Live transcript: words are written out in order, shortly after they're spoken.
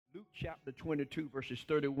chapter 22, verses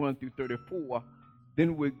 31 through 34.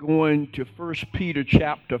 Then we're going to 1 Peter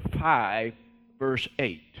chapter 5, verse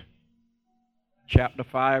 8. Chapter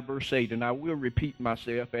 5, verse 8. And I will repeat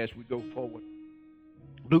myself as we go forward.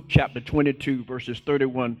 Luke chapter 22, verses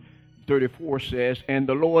 31 34 says, And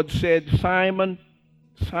the Lord said, Simon,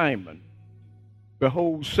 Simon,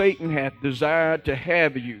 behold, Satan hath desired to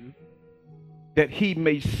have you, that he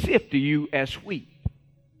may sift you as wheat.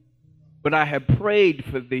 But I have prayed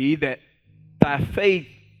for thee, that thy faith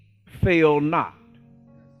fail not.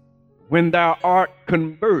 When thou art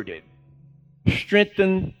converted,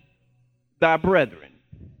 strengthen thy brethren.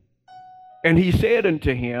 And he said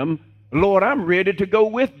unto him, Lord, I'm ready to go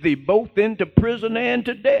with thee, both into prison and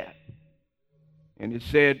to death. And he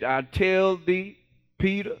said, I tell thee,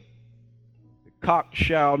 Peter, the cock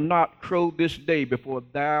shall not crow this day before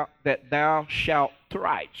thou shalt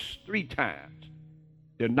thrice, 3 times,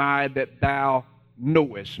 deny that thou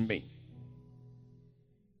knowest me.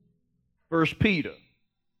 1 Peter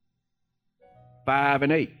 5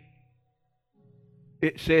 and 8.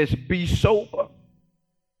 It says, Be sober,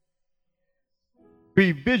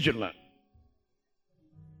 be vigilant,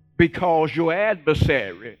 because your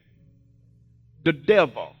adversary, the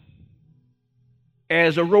devil,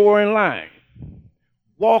 as a roaring lion,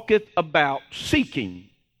 walketh about seeking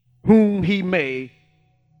whom he may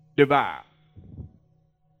devour.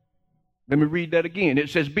 Let me read that again. It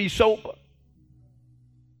says, Be sober,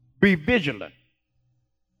 be vigilant,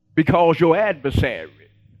 because your adversary,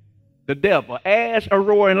 the devil, as a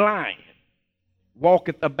roaring lion,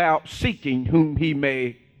 walketh about seeking whom he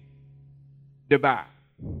may devour.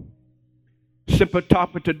 Simple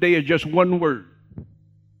topic today is just one word: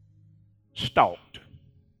 stalked.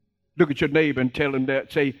 Look at your neighbor and tell him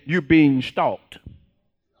that. Say, you're being stalked.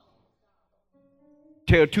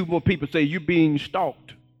 Tell 2 more people, say, you're being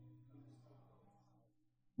stalked.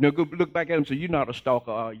 Now go look back at him and say, you're not a stalker,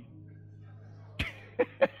 are you?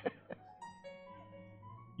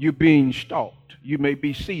 You're being stalked. You may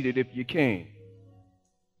be seated if you can.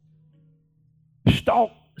 Stalk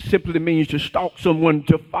simply means to stalk someone,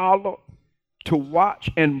 to follow, to watch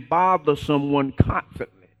and bother someone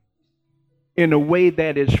constantly in a way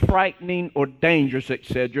that is frightening or dangerous,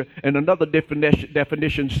 etc. And another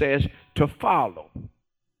definition says to follow,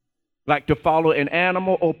 like to follow an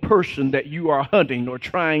animal or person that you are hunting or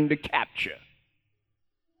trying to capture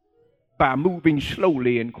by moving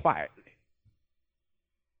slowly and quietly.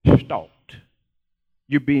 Stalked.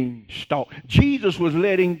 You're being stalked. Jesus was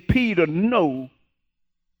letting Peter know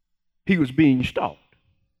he was being stalked.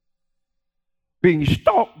 Being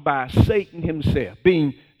stalked by Satan himself.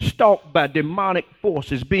 Being stalked by demonic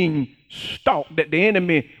forces. Being stalked, that the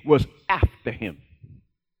enemy was after him.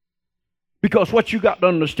 Because what you got to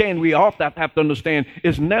understand, we often have to understand,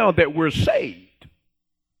 is now that we're saved,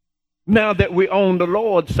 now that we're on the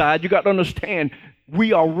Lord's side, you got to understand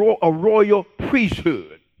we are a royal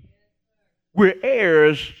priesthood. We're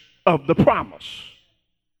heirs of the promise.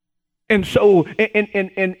 And so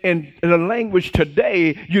in the language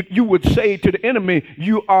today, you would say to the enemy,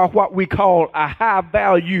 you are what we call a high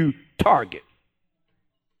value target.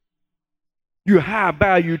 You're a high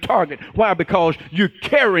value target. Why? Because you're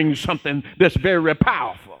carrying something that's very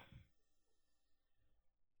powerful.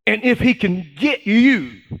 And if he can get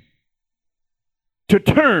you to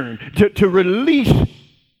turn, to release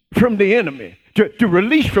from the enemy, to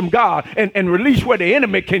release from God and release where the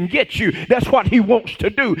enemy can get you, that's what he wants to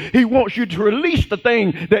do. He wants you to release the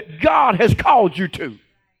thing that God has called you to.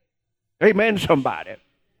 Amen, somebody.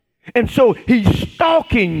 And so he's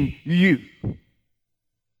stalking you.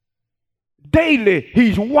 Daily,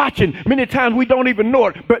 he's watching. Many times we don't even know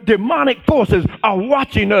it, but demonic forces are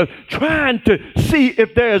watching us, trying to see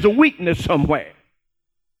if there's a weakness somewhere.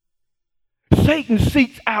 Satan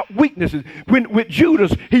seeks out weaknesses. With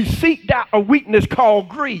Judas, he seeked out a weakness called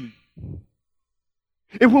greed.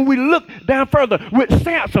 And when we look down further, with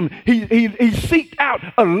Samson, he seeked out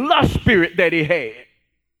a lust spirit that he had.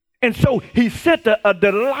 And so he sent a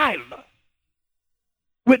Delilah.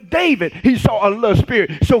 With David, he saw a lust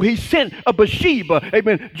spirit. So he sent a Bathsheba,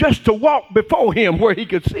 amen, just to walk before him where he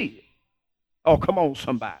could see it. Oh, come on,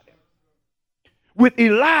 somebody. With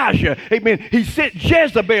Elijah, amen, he sent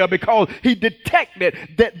Jezebel because he detected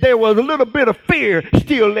that there was a little bit of fear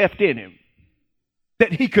still left in him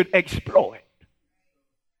that he could exploit.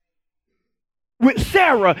 With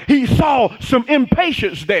Sarah, he saw some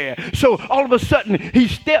impatience there. So all of a sudden, he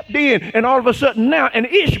stepped in, and all of a sudden now an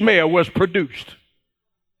Ishmael was produced.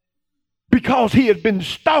 Because he had been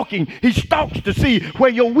stalking. He stalks to see where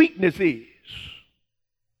your weakness is.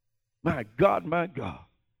 My God, my God.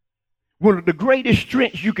 One of the greatest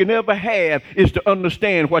strengths you can ever have is to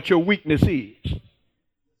understand what your weakness is.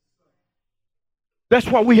 That's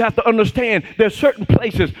why we have to understand there's certain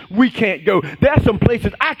places we can't go. There's some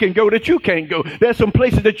places I can go that you can't go. There's some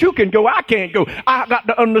places that you can go I can't go. I got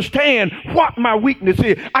to understand what my weakness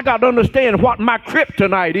is. I got to understand what my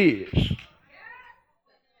kryptonite is.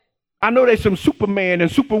 I know there's some Superman and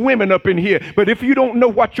Superwomen up in here, but if you don't know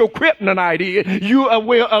what your kryptonite is, you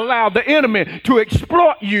will allow the enemy to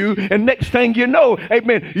exploit you, and next thing you know,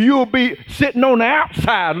 amen, you'll be sitting on the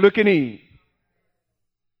outside looking in.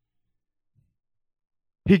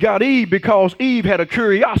 He got Eve because Eve had a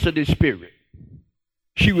curiosity spirit.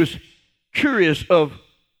 She was curious of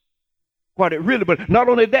what it really, but not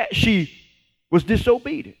only that, she was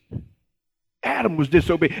disobedient. Adam was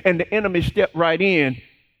disobedient, and the enemy stepped right in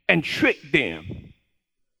and tricked them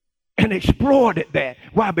and exploited that.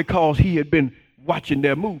 Why? Because he had been watching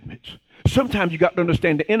their movements. Sometimes you got to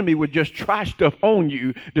understand the enemy would just try stuff on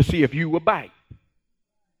you to see if you will bite.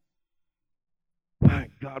 My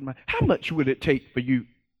God, how much would it take for you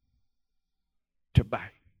to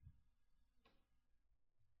bite?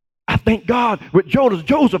 I thank God with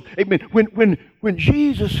Joseph, amen, when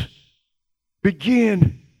Jesus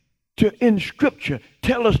began to, in Scripture,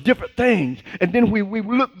 tell us different things. And then we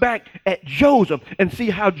look back at Joseph and see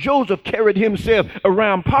how Joseph carried himself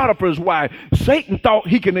around Potiphar's wife. Satan thought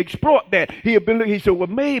he can exploit that. He said, well,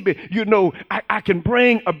 maybe, I can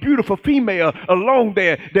bring a beautiful female along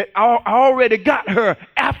there that I already got her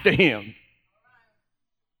after him.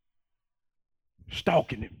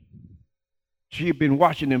 Stalking him. She had been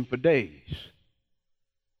watching him for days.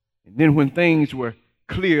 And then when things were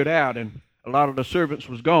cleared out and a lot of the servants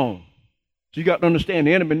was gone, so you got to understand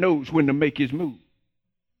the enemy knows when to make his move.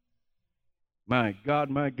 My God,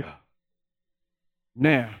 my God.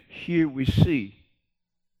 Now, here we see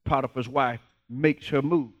Potiphar's wife makes her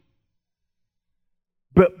move.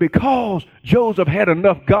 But because Joseph had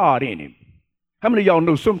enough God in him, how many of y'all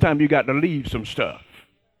know sometimes you got to leave some stuff?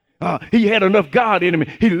 He had enough God in him.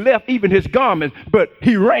 He left even his garments, but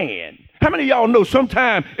he ran. How many of y'all know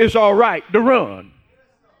sometimes it's all right to run?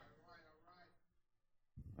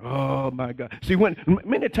 Oh my God. See,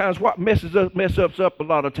 many times what messes us up a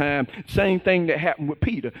lot of time, same thing that happened with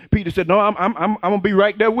Peter. Peter said, no, I'm gonna be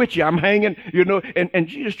right there with you. I'm hanging, and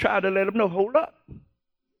Jesus tried to let him know, hold up.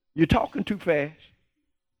 You're talking too fast.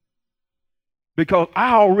 Because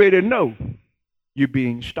I already know you're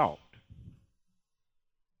being stalked.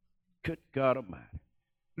 Good God Almighty.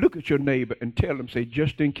 Look at your neighbor and tell him, say,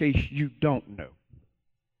 just in case you don't know,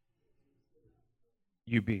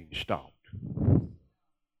 you're being stalked.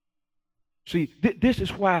 See, this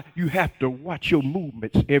is why you have to watch your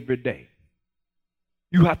movements every day.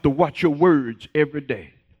 You have to watch your words every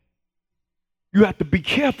day. You have to be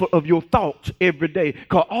careful of your thoughts every day,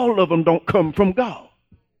 because all of them don't come from God.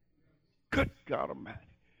 Good God Almighty.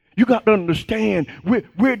 You got to understand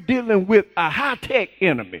we're dealing with a high-tech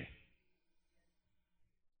enemy.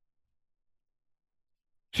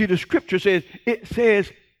 See, the scripture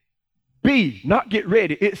says, be, not get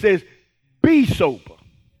ready. It says, be sober.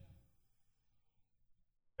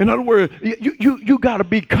 In other words, you got to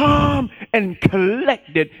be calm and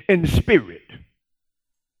collected in spirit.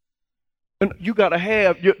 And you got to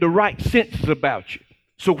have the right senses about you.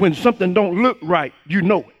 So when something don't look right, you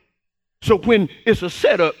know it. So when it's a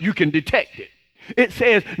setup, you can detect it. It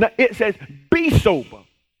says, be sober.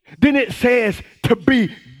 Then it says to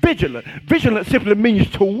be vigilant. Vigilant simply means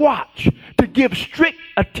to watch, to give strict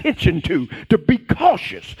attention to be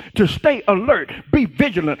cautious, to stay alert, be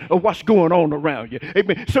vigilant of what's going on around you.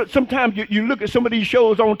 Amen. So sometimes you look at some of these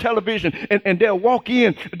shows on television and they'll walk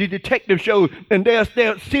in, the detective shows, and they're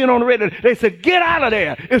seeing on the radio, they say, get out of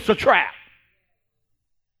there, it's a trap.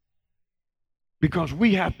 Because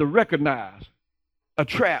we have to recognize a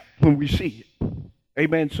trap when we see it.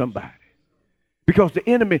 Amen, somebody. Because the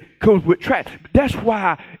enemy comes with traps. That's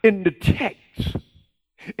why in the text,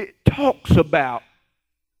 it talks about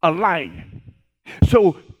a lion.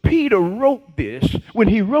 So Peter wrote this, when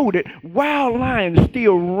he wrote it, wild lions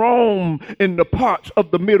still roam in the parts of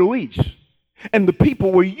the Middle East. And the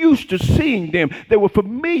people were used to seeing them. They were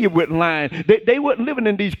familiar with lions. They weren't living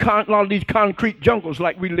in a lot of these concrete jungles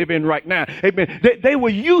like we live in right now. Amen. They were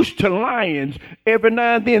used to lions. Every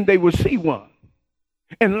now and then they would see one.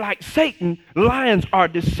 And like Satan, lions are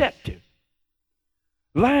deceptive.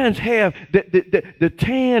 Lions have the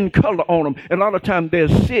tan color on them. And a lot of times they'll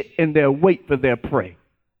sit and they'll wait for their prey.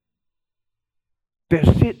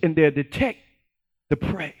 They'll sit and they'll detect the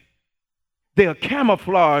prey. They'll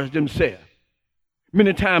camouflage themselves.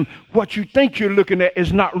 Many times what you think you're looking at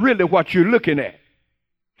is not really what you're looking at.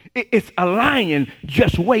 It's a lion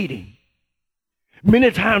just waiting.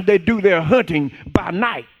 Many times they do their hunting by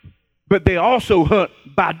night, but they also hunt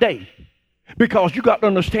by day. Because you got to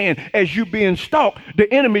understand, as you being stalked,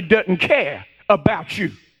 the enemy doesn't care about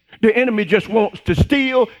you. The enemy just wants to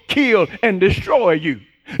steal, kill, and destroy you.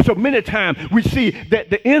 So many times we see that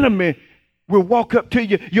the enemy will walk up to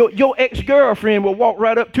you. Your ex-girlfriend will walk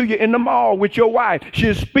right up to you in the mall with your wife.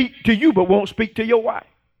 She'll speak to you but won't speak to your wife.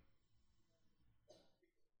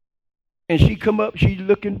 And she come up, she's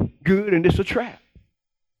looking good, and it's a trap.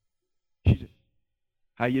 She said,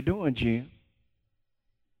 "How you doing, Jim?"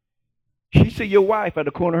 She see your wife at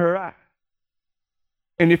the corner of her eye.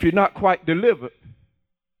 And if you're not quite delivered,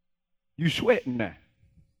 you sweating now.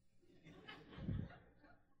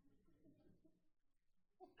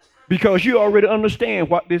 Because you already understand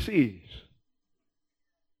what this is.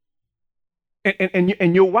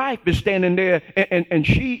 And your wife is standing there, and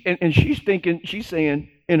she's thinking, she's saying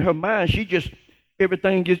in her mind,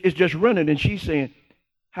 everything is just running, and she's saying,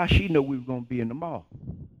 how she know we were going to be in the mall?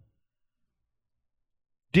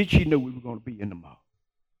 Did she know we were going to be in the mall?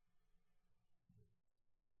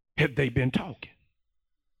 Have they been talking?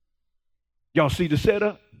 Y'all see the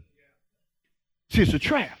setup? See, it's a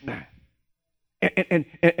trap now.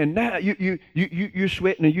 And now you're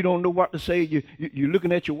sweating and you don't know what to say. You're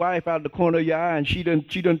looking at your wife out of the corner of your eye, and she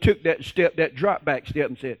done took that step, that drop back step,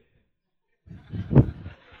 and said,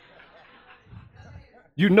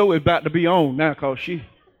 you know it's about to be on now, because she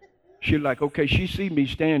like, okay, she see me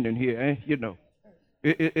standing here, you know.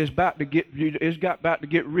 It's about to get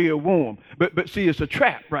real warm. But see, it's a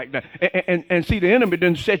trap right now. And see, the enemy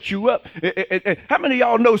done set you up. How many of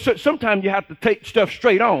y'all know sometimes you have to take stuff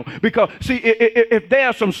straight on? Because see, if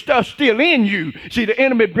there's some stuff still in you, see, the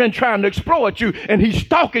enemy been trying to exploit you, and he's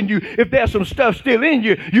stalking you. If there's some stuff still in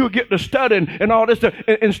you, you'll get to studying and all this stuff,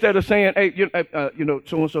 instead of saying, hey,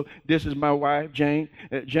 so-and-so, this is my wife, Jane,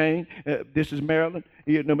 this is Marilyn.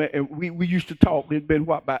 You know, and we used to talk. It's been,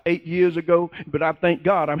 about 8 years ago? But I thank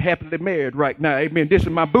God I'm happily married right now. Amen. This is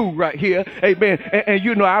my boo right here. Amen.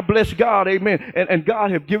 And I bless God. Amen. And God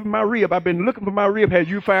have given my rib. I've been looking for my rib. Have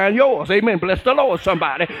you found yours? Amen. Bless the Lord,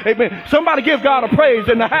 somebody. Amen. Somebody give God a praise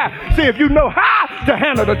in the house. See, if you know how to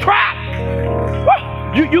handle the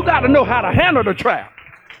trap, you got to know how to handle the trap.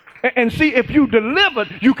 And see, if you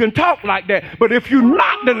delivered, you can talk like that. But if you're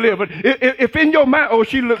not delivered, if in your mind, oh,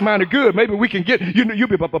 she look mighty good, maybe we can get, you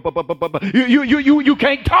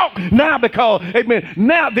can't talk now, because, amen,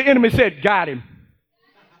 now the enemy said, got him.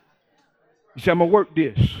 You say, I'm going to work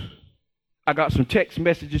this. I got some text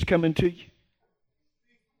messages coming to you.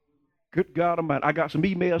 Good God Almighty. I got some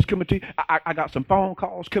emails coming to you. I got some phone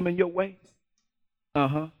calls coming your way.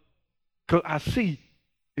 Because I see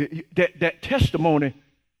that testimony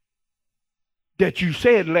that you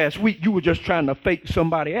said last week. You were just trying to fake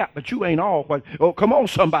somebody out, but you ain't all. Oh, come on,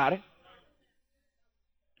 somebody.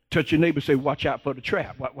 Touch your neighbor, say, watch out for the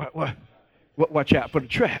trap. Watch out for the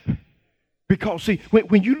trap. Because, see,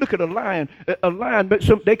 when you look at a lion,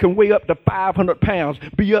 they can weigh up to 500 pounds,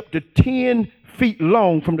 be up to 10 feet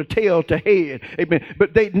long from the tail to head. Amen.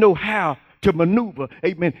 But they know how to maneuver,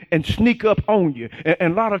 amen, and sneak up on you.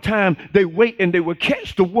 And a lot of times they wait and they will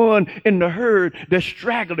catch the one in the herd that's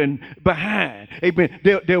straggling behind. Amen.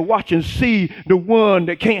 They'll watch and see the one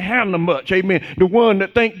that can't handle much. Amen. The one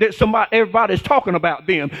that think that everybody's talking about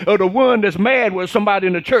them, or the one that's mad with somebody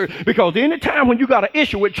in the church. Because anytime when you got an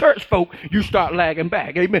issue with church folk, you start lagging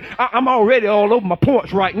back. Amen. I'm already all over my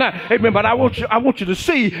points right now. Amen. But I want you to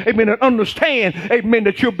see, amen, and understand, amen,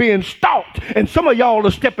 that you're being stalked. And some of y'all are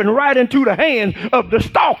stepping right into the hands of the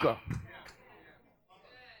stalker.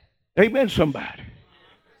 Amen, somebody.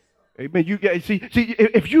 Amen. You guys see,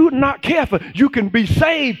 if you're not careful, you can be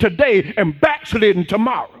saved today and backslidden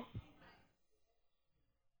tomorrow.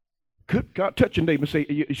 Good God, touch your neighbor and say,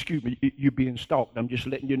 excuse me, you're being stalked. I'm just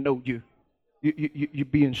letting you know you're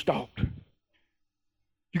being stalked.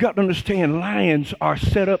 You got to understand, lions are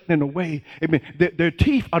set up in a way, amen, their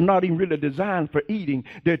teeth are not even really designed for eating.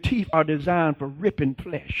 Their teeth are designed for ripping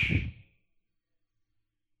flesh.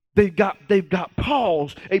 They've got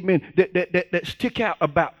paws, amen, that stick out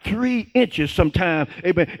about 3 inches sometimes,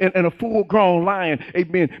 amen, and a full-grown lion,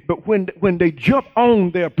 amen. But when they jump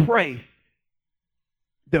on their prey,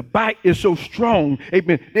 the bite is so strong,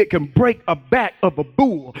 amen, it can break a back of a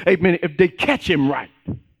bull, amen, if they catch him right.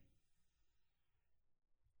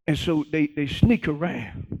 And so they sneak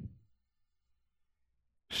around,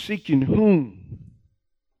 seeking whom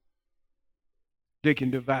they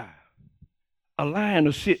can devour. A lion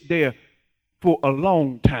will sit there for a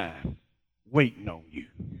long time waiting on you.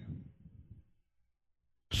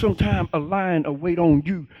 Sometimes a lion will wait on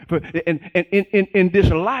you. And in this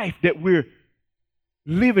life that we're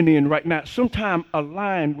living in right now, sometimes a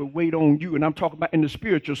lion will wait on you, and I'm talking about in the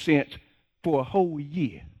spiritual sense, for a whole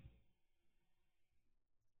year.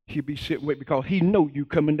 He'll be sitting wait because he know you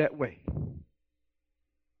coming that way.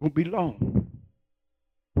 Won't be long.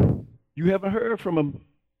 You haven't heard from him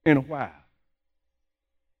in a while.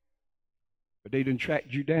 But they done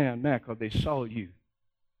tracked you down now because they saw you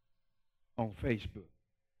on Facebook.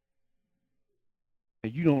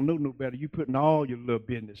 And you don't know no better. You putting all your little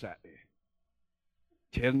business out there.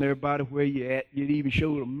 Telling everybody where you at. You even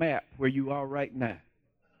show a map where you are right now.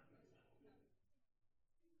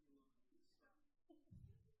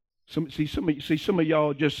 Some of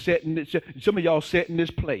y'all just setting this. Some of y'all setting this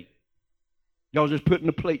plate. Y'all just putting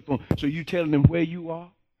the plate on. So you telling them where you are,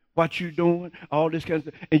 what you doing, all this kind of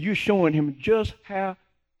stuff, and you showing him just how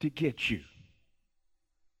to get you.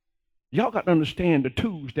 Y'all got to understand the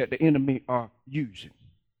tools that the enemy are using.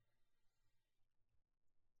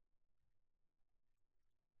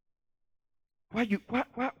 Why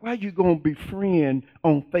you gonna befriend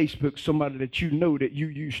on Facebook somebody that you know that you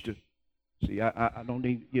used to? See, I don't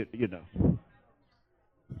need, you know.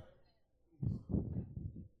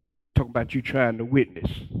 Talking about you trying to witness.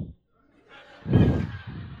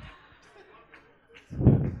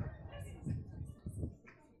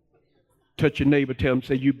 Touch your neighbor, tell him,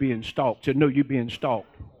 say you being stalked. Say, no, you being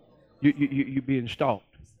stalked. You being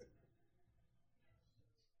stalked.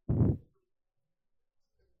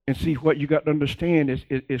 And see, what you got to understand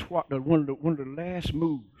is what one of the last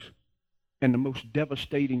moves and the most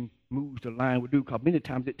devastating moves the lion would do, because many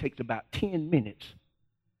times it takes about 10 minutes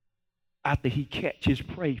after he catch his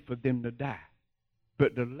prey for them to die.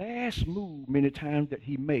 But the last move many times that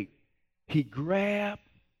he make, he grab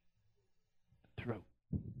the throat.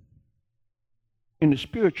 In the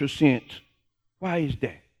spiritual sense, why is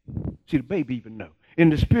that? See, the baby even know. In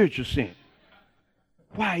the spiritual sense,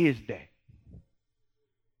 why is that?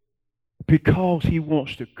 Because he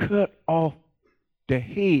wants to cut off the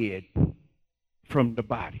head from the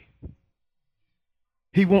body.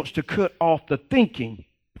 He wants to cut off the thinking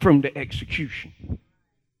from the execution.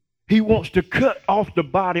 He wants to cut off the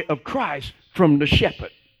body of Christ from the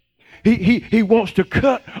shepherd. He wants to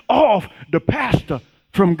cut off the pastor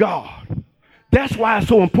from God. That's why it's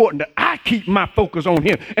so important that I keep my focus on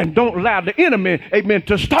him and don't allow the enemy, amen,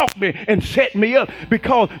 to stalk me and set me up.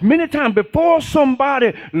 Because many times before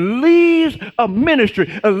somebody leaves a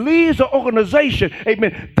ministry or leaves an organization,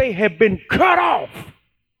 amen, they have been cut off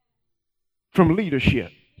from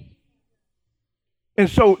leadership. And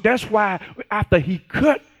so that's why after he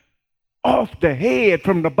cut off the head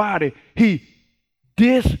from the body, he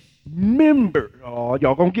dismembered. Oh,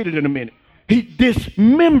 y'all gonna get it in a minute. He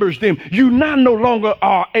dismembers them. You now no longer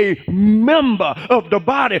are a member of the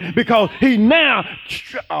body because he now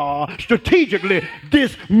strategically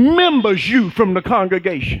dismembers you from the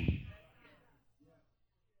congregation.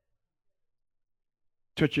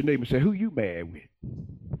 Touch your neighbor and say, who you mad with?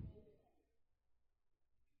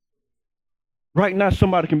 Right now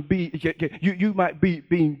somebody can be, you might be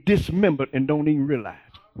being dismembered and don't even realize.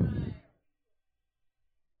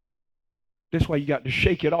 That's why you got to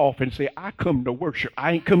shake it off and say, I come to worship.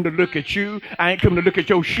 I ain't come to look at you. I ain't come to look at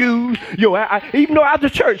your shoes. Even though at the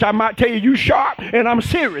church, I might tell you sharp and I'm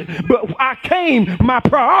serious. But I came, my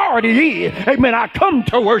priority is, amen, I come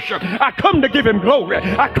to worship. I come to give him glory.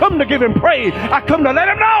 I come to give him praise. I come to let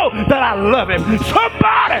him know that I love him.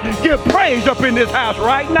 Somebody give praise up in this house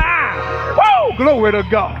right now. Whoa, glory to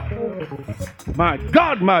God. My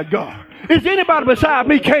God, my God. Is anybody beside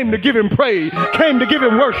me came to give him praise, came to give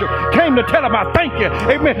him worship, came to tell him I thank you,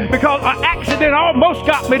 amen, because an accident almost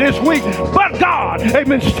got me this week, but God,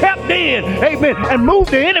 amen, stepped in, amen, and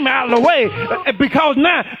moved the enemy out of the way, because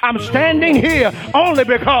now I'm standing here only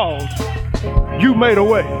because you made a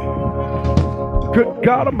way. Good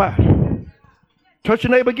God Almighty. Touch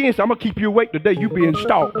your neighbor again. So I'm going to keep you awake today. You being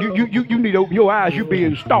stalked. You need to open your eyes. You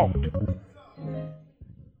being stalked.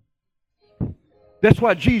 That's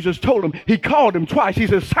why Jesus told him, he called him twice. He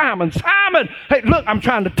said, Simon, Simon, hey, look, I'm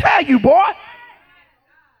trying to tell you, boy.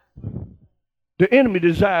 The enemy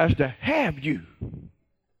desires to have you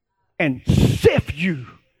and sift you.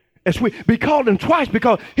 We called him twice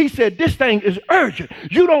because he said this thing is urgent.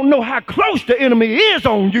 You don't know how close the enemy is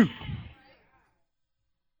on you.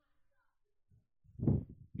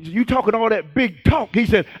 You talking all that big talk. He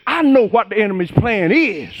said, I know what the enemy's plan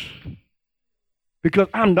is because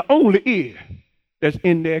I'm the only ear that's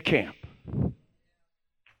in their camp.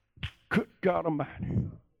 Good God Almighty.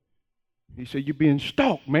 He said, you're being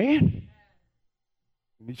stalked, man.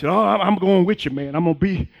 And he said, oh, I'm going with you, man. I'm going to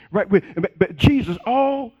be right with you. But Jesus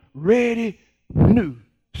already knew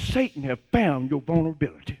Satan had found your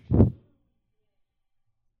vulnerability.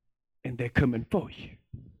 and they're coming for you.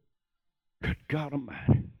 Good God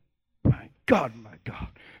Almighty. My God, my God.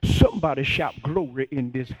 Somebody shout glory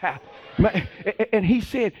in this house. And he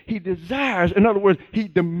said he desires, in other words, he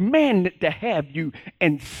demanded to have you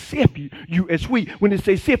and sift you as wheat. When it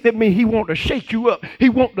says sift, that means he wants to shake you up. He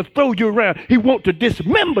wants to throw you around. He wants to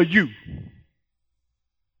dismember you.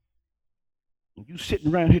 You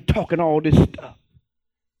sitting around here talking all this stuff.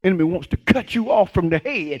 Enemy wants to cut you off from the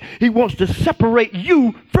head. He wants to separate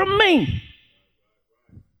you from me.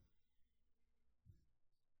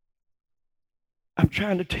 I'm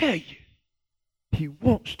trying to tell you, he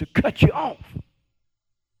wants to cut you off.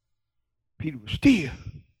 Peter was still,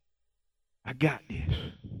 I got this.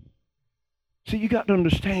 See, you got to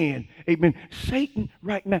understand, amen, Satan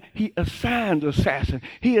right now, he assigns assassins.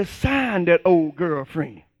 He assigned that old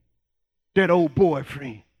girlfriend, that old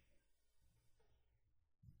boyfriend.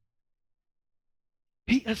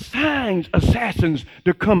 He assigns assassins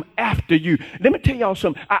to come after you. Let me tell y'all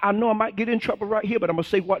something. I know I might get in trouble right here, but I'm going to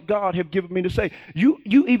say what God has given me to say. You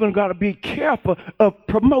even got to be careful of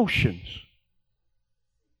promotions.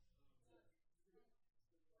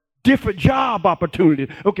 Different job opportunities.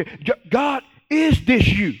 Okay, God, is this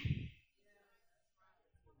you?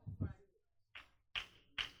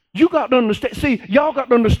 You got to understand. See, y'all got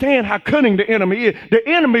to understand how cunning the enemy is. The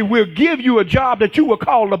enemy will give you a job that you will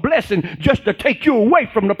call a blessing just to take you away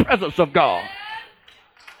from the presence of God.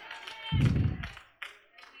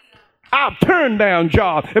 I've turned down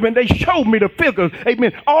jobs. I mean, they showed me the figures.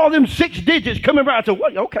 Amen. All them 6 digits coming around. I said,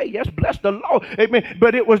 well, okay, yes, bless the Lord. Amen.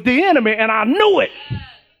 But it was the enemy, and I knew it.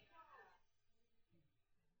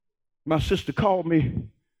 My sister called me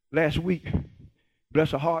last week,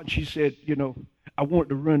 bless her heart, and she said, you know, I want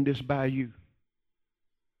to run this by you.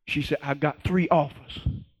 She said, I got 3 offers.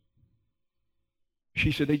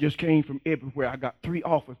 She said, they just came from everywhere. I got 3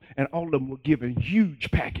 offers, and all of them were given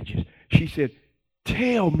huge packages. She said,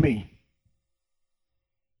 tell me,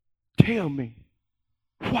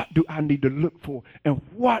 what do I need to look for, and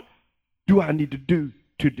what do I need to do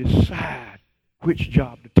to decide which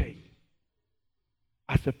job to take?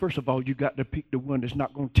 I said, first of all, you got to pick the one that's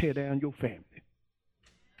not going to tear down your family.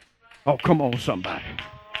 Oh, come on, somebody.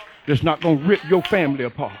 That's not going to rip your family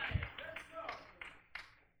apart.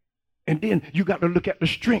 And then you got to look at the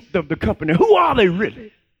strength of the company. Who are they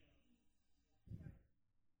really?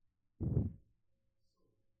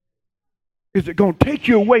 Is it going to take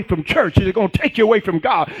you away from church? Is it going to take you away from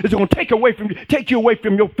God? Is it going to take you away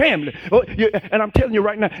from your family? And I'm telling you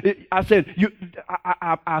right now, I said,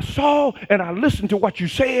 I saw and I listened to what you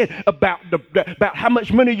said about how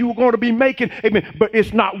much money you were going to be making. Amen. But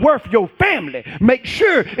it's not worth your family. Make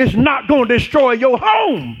sure it's not going to destroy your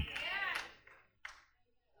home.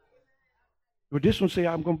 Well, this one say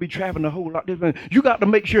I'm going to be traveling a whole lot. This one, you got to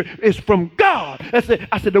make sure it's from God. I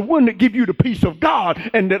said the one that give you the peace of God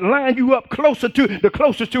and that line you up closest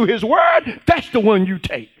to his word, that's the one you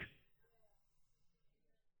take.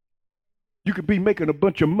 You could be making a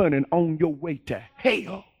bunch of money and on your way to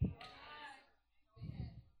hell.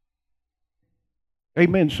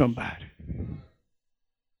 Amen, somebody.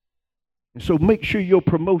 And so make sure your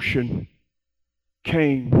promotion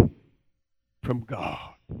came from God.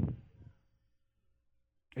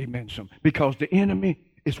 Amen. Because the enemy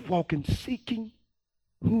is walking seeking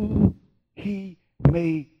whom he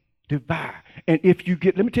may devour. And if you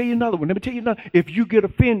get, let me tell you another one. If you get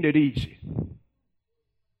offended easy.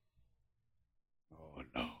 Oh,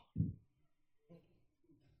 no.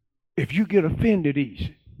 If you get offended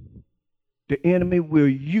easy, the enemy will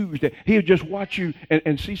use that. He'll just watch you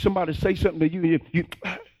and see somebody say something to you.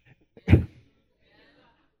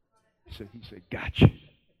 So he said, gotcha.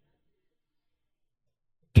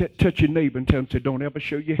 Touch your neighbor and tell him, say, don't ever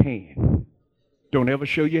show your hand. Don't ever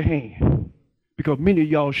show your hand. Because many of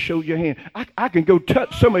y'all show your hand. I can go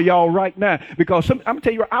touch some of y'all right now. Because I'm going to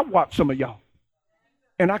tell you, I watch some of y'all.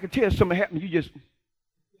 And I can tell something happened.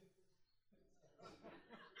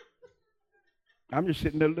 I'm just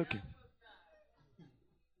sitting there looking.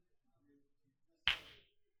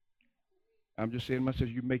 I'm just saying to myself,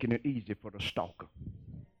 you're making it easy for the stalker.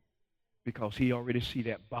 Because he already see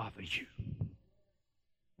that bothers you.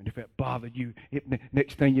 And if that bothered you,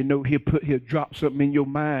 next thing you know, he'll drop something in your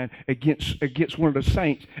mind against one of the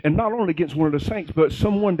saints. And not only against one of the saints, but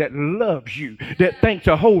someone that loves you, that thinks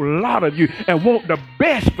a whole lot of you and want the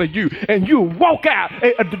best for you. And you walk out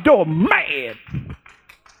at the door mad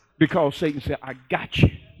because Satan said, I got you.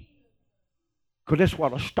 Because that's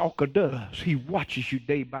what a stalker does. He watches you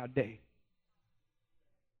day by day.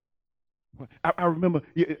 I remember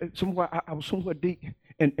somewhere I was somewhere deep,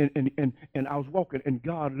 and I was walking, and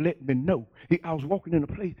God let me know. I was walking in a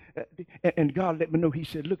place, and God let me know. He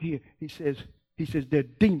said, "Look here." He says, "There are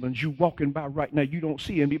demons you walking by right now. You don't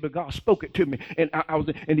see them, but God spoke it to me, and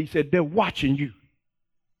and He said they're watching you."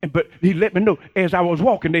 But He let me know as I was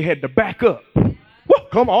walking, they had to back up. Woo,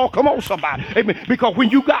 come on, somebody. Amen. Because when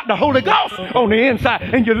you got the Holy Ghost on the inside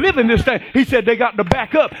and you're living this thing, He said they got to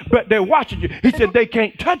back up, but they're watching you. He said they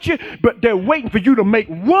can't touch you, but they're waiting for you to make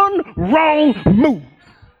one wrong move.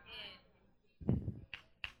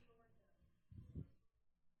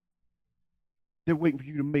 They're waiting for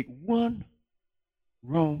you to make one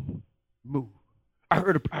wrong move. I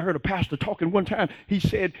heard a pastor talking one time. He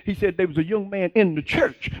said there was a young man in the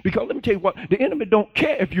church. Because let me tell you what, the enemy don't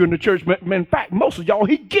care if you're in the church. In fact, most of y'all,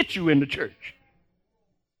 he gets you in the church.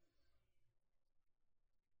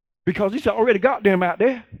 Because he's already got them out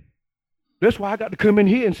there. That's why I got to come in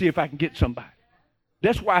here and see if I can get somebody.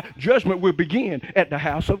 That's why judgment will begin at the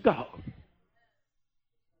house of God.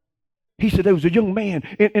 He said there was a young man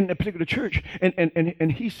in that particular church,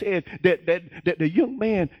 and he said that the young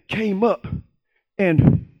man came up.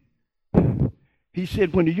 And he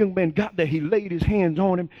said when the young man got there, he laid his hands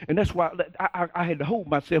on him. And that's why I had to hold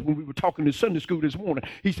myself when we were talking in Sunday school this morning.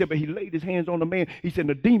 He said, but he laid his hands on the man. He said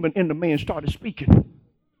the demon in the man started speaking.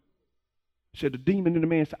 He said the demon in the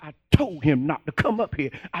man said, I told him not to come up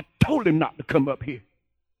here. I told him not to come up here.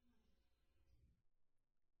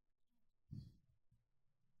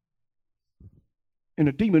 And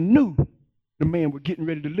the demon knew the man was getting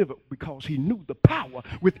ready to deliver because he knew the power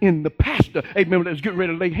within the pastor. Amen. That was getting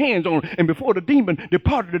ready to lay hands on him. And before the demon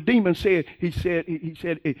departed, the demon said, he said,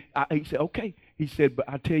 okay. He said, but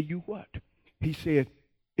I tell you what. He said,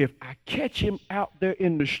 if I catch him out there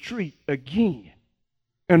in the street again,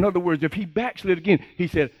 in other words, if he backslid again, he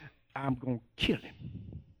said, I'm going to kill him.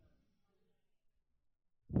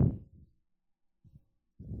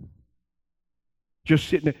 Just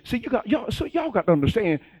sitting there. See, y'all got to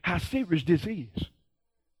understand how serious this is.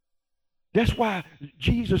 That's why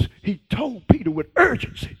Jesus, he told Peter with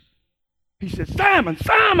urgency. He said, Simon,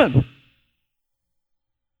 Simon,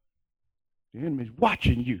 the enemy's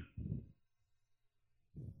watching you.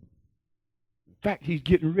 In fact, he's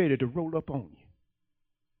getting ready to roll up on you.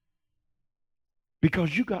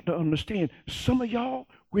 Because you got to understand, some of y'all,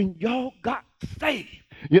 when y'all got saved,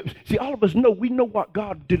 see, all of us know, we know what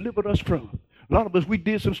God delivered us from. A lot of us, we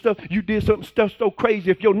did some stuff. You did some stuff so crazy.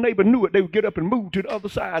 If your neighbor knew it, they would get up and move to the other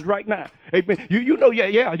side right now. Amen. You know,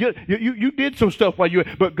 you did some stuff while you,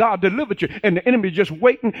 but God delivered you. And the enemy just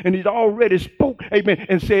waiting, and he's already spoke, amen,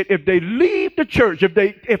 and said, if they leave the church,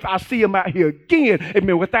 if I see them out here again,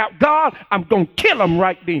 amen, without God, I'm going to kill them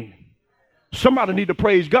right then. Somebody need to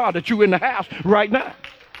praise God that you're in the house right now.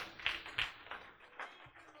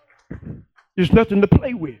 There's nothing to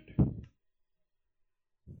play with.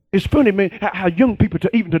 It's funny, man, how young people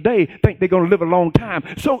even today think they're going to live a long time.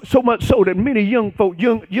 So much so that many young folk,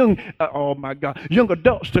 young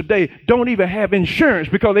adults today don't even have insurance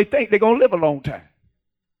because they think they're going to live a long time.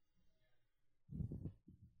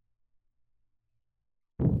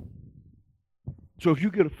 So if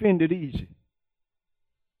you get offended easy,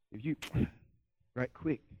 if you, right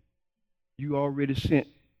quick, you already sent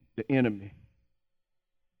the enemy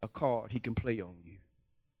a card he can play on you.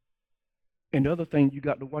 And the other thing you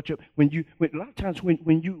got to watch out a lot of times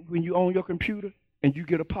when you on your computer and you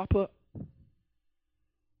get a pop-up,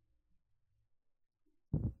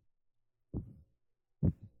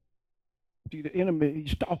 see the enemy,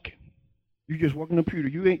 he's stalking. You just walk on the computer.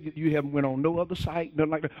 You haven't went on no other site,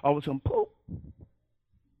 nothing like that. All of a sudden, poof.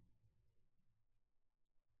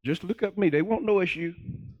 Just look up me. They won't know it's you.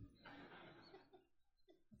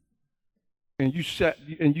 And you sat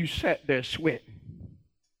there sweating.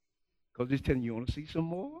 Because it's telling you want to see some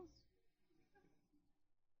more.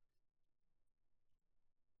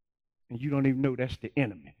 And you don't even know that's the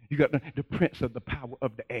enemy. You got the prince of the power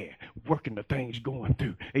of the air working the things going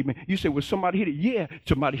through. Amen. You say, well, somebody hit it. Yeah,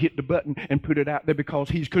 somebody hit the button and put it out there because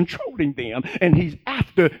he's controlling them and he's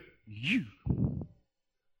after you.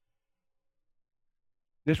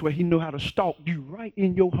 That's why he know how to stalk you right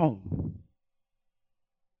in your home.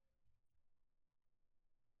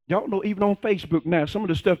 Y'all know even on Facebook now, some of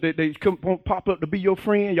the stuff that they pop up to be your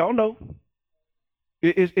friend, y'all know.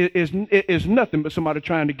 It's nothing but somebody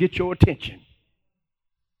trying to get your attention.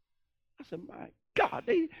 I said, my God,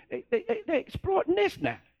 they exploiting this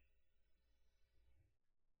now.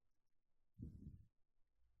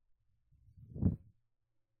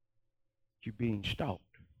 You're being stalked.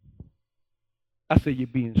 I said you're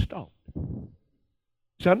being stalked.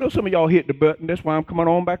 So I know some of y'all hit the button. That's why I'm coming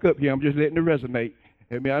on back up here. I'm just letting it resonate.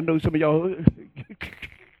 I mean, I know some of y'all.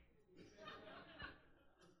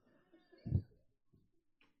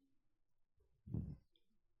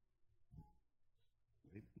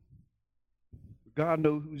 God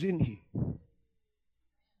knows who's in here.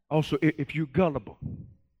 Also, if you're gullible,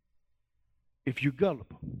 and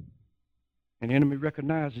the enemy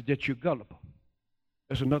recognizes that you're gullible,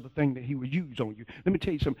 that's another thing that he will use on you. Let me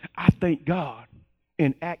tell you something. I thank God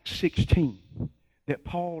in Acts 16 that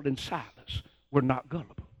Paul and Silas were not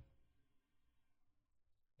gullible.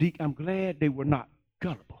 I'm glad they were not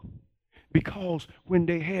gullible, because when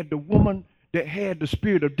they had the woman that had the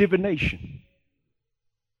spirit of divination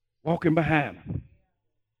walking behind them,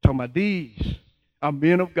 talking about these are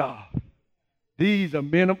men of God. These are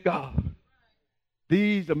men of God.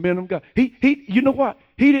 These are men of God. He, you know what?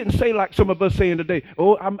 He didn't say like some of us saying today,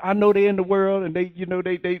 oh, I know they're in the world and they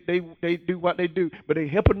do what they do, but they're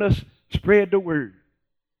helping us spread the word.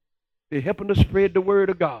 They're helping us spread the word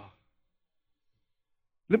of God.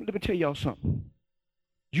 Let me tell y'all something.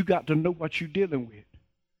 You got to know what you're dealing with.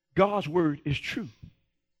 God's word is true.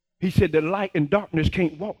 He said that light and darkness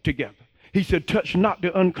can't walk together. He said, touch not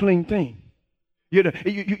the unclean thing. You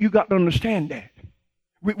got to understand that.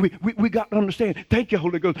 We got to understand. Thank you,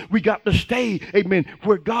 Holy Ghost. We got to stay, amen,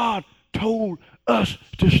 where God told us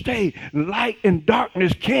to stay. Light and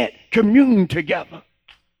darkness can't commune together.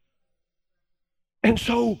 And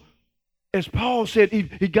so, as Paul said,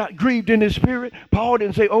 he got grieved in his spirit. Paul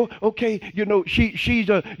didn't say, oh, okay,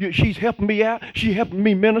 she's helping me out. She's helping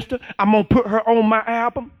me minister. I'm going to put her on my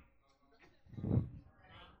album.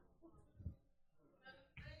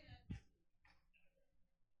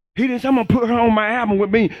 He didn't say, I'm going to put her on my album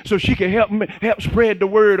with me so she can help spread the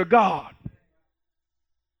word of God.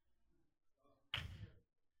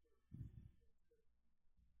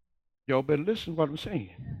 Y'all better listen to what I'm saying.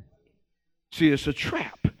 See, it's a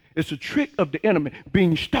trap. It's a trick of the enemy,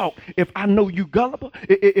 being stalked. If I know you gullible,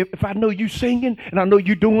 if I know you singing, and I know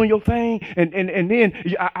you doing your thing, and then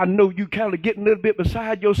I know you kind of getting a little bit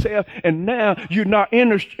beside yourself, and now you're not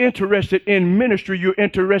interested in ministry, you're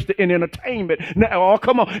interested in entertainment. Now, oh,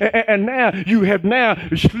 come on. And now you have now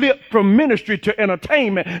slipped from ministry to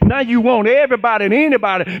entertainment. Now you want everybody and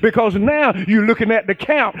anybody, because now you're looking at the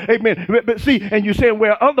count. Amen. But see, and you're saying,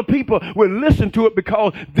 well, other people will listen to it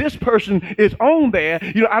because this person is on there.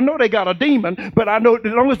 I know they got a demon, but I know as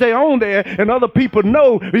long as they're on there and other people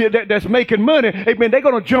know that's making money, amen, they're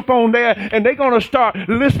going to jump on there and they're going to start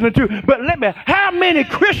listening to. But how many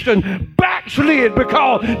Christians backslid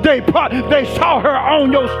because they saw her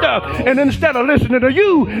on your stuff, and instead of listening to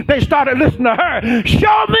you, they started listening to her?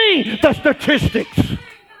 Show me the statistics.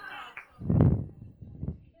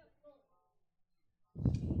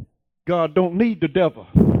 God don't need the devil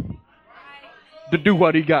to do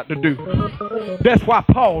what he got to do. That's why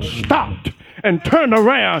Paul stopped and turned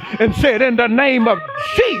around and said, in the name of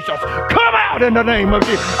Jesus, come out in the name of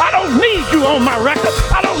Jesus. I don't need you on my record.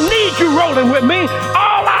 I don't need you rolling with me.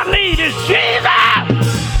 All I need is Jesus.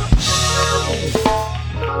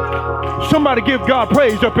 Somebody give God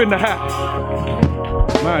praise up in the house.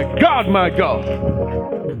 My God, my God.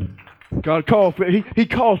 God called for, he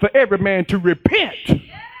calls for every man to repent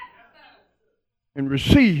and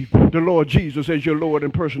receive the Lord Jesus as your Lord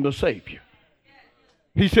and personal Savior.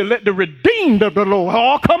 He said, let the redeemed of the Lord.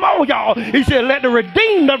 Oh, come on, y'all. He said, let the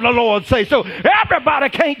redeemed of the Lord say so. Everybody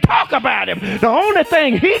can't talk about him. The only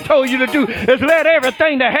thing he told you to do is let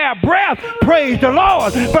everything that have breath praise the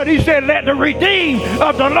Lord. But he said, let the redeemed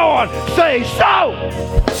of the Lord say so.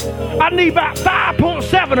 I need about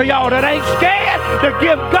 5.7 of y'all that ain't scared to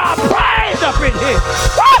give God praise up in here.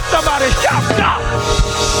 Oh, somebody shout God.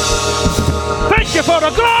 Thank you for the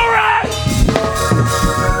glory.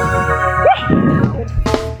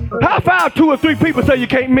 High five 2 or 3 people. Say you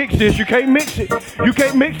can't mix this. You can't mix it. You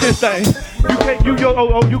can't mix this thing. You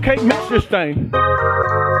can't mix this thing.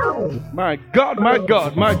 My God, my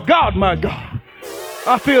God, my God, my God.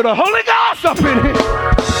 I feel the Holy Ghost up in here.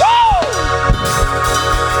 Woo!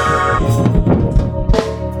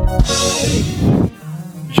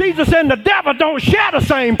 Jesus and the devil don't share the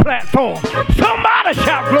same platform. Somebody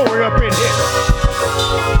shout glory up in here.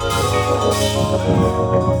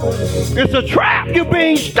 It's a trap. You're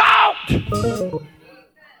being stalked. The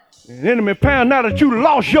enemy found out that you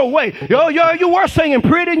lost your way. You were singing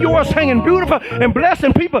pretty and you were singing beautiful and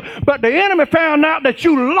blessing people, but the enemy found out that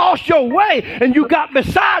you lost your way and you got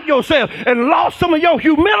beside yourself and lost some of your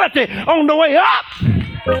humility on the way up.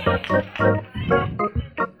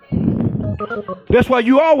 That's why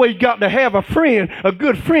you always got to have a friend, a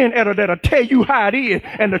good friend that'll tell you how it is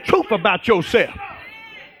and the truth about yourself.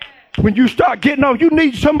 When you start getting on, you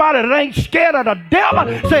need somebody that ain't scared of the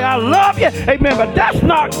devil. Say, I love you. Amen. But that's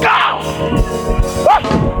not God.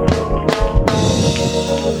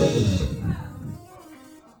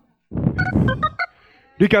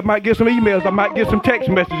 I might get some emails. I might get some text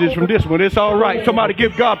messages from this one. It's all right. Somebody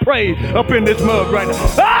give God praise up in this mug right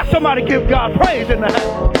now. Somebody give God praise in the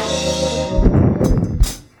house.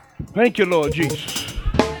 Thank you, Lord Jesus.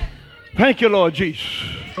 Thank you, Lord Jesus.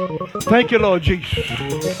 Thank you, Lord Jesus.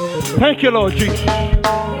 Thank you, Lord Jesus.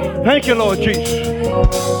 Thank you, Lord Jesus.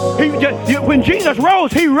 When Jesus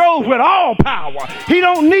rose, he rose with all power. He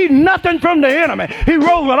don't need nothing from the enemy. He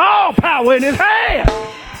rose with all power in his hand.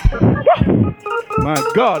 My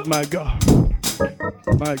God, my God.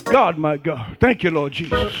 My God, my God. Thank you, Lord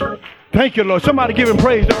Jesus. Thank you, Lord. Somebody give him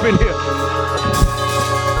praise up in here.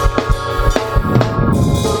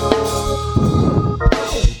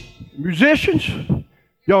 Musicians,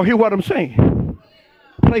 y'all hear what I'm saying?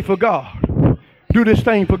 Play for God. Do this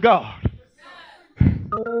thing for God.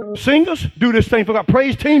 Singers, do this thing for God.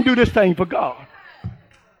 Praise team, do this thing for God.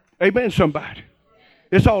 Amen, somebody.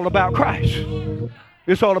 It's all about Christ.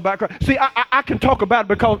 It's all about Christ. See, I can talk about it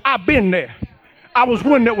because I've been there. I was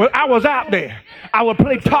out there. I would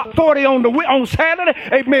play top 40 on Saturday.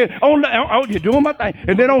 Amen. You're doing my thing.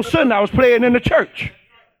 And then on Sunday, I was playing in the church.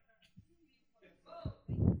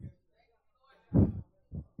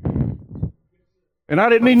 And I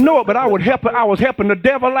didn't even know it, but I was helping the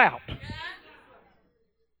devil out.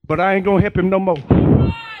 But I ain't gonna help him no more.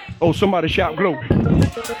 Oh, somebody shout glory.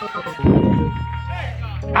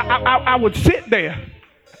 I would sit there.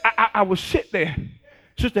 I would sit there.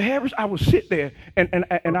 Sister Harris, I would sit there and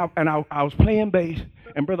I was playing bass.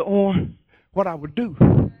 And Brother Orrin, what I would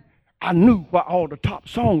do, I knew what all the top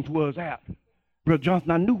songs was out. Brother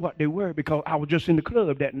Johnson, I knew what they were because I was just in the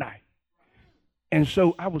club that night. And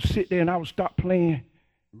so I would sit there and I would start playing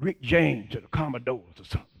Rick James or the Commodores or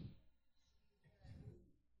something.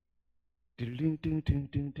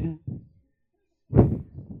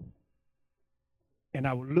 And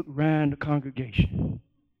I would look around the congregation,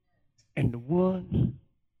 and the ones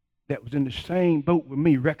that was in the same boat with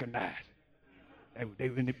me recognized. They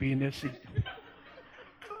would be in their seat.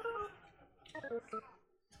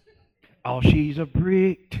 Oh, she's a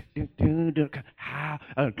brick. And they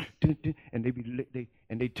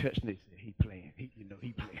touch and they say, he playing. He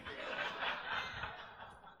playing.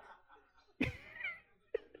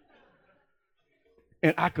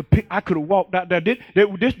 And I could have walked out there.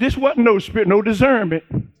 This wasn't no spirit, no discernment.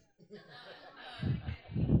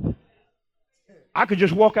 I could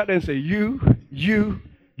just walk out there and say, you,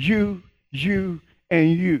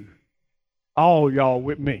 and you. All y'all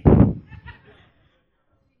with me.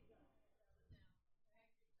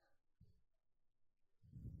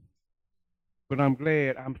 But I'm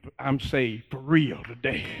glad I'm saved for real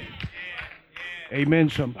today. Amen,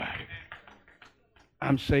 somebody.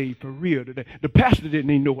 I'm saved for real today. The pastor didn't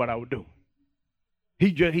even know what I was doing.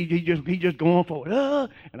 He just going for it.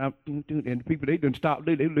 And the people, they didn't stop.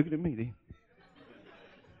 They looking at me.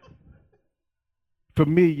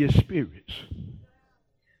 Familiar spirits.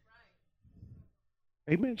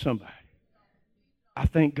 Amen, somebody. I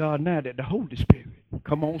thank God now that the Holy Spirit.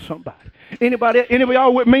 Come on, somebody. Anybody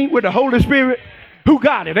y'all with me with the Holy Spirit? Who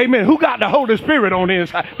got it? Amen. Who got the Holy Spirit on the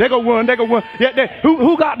inside? They go one. Yeah,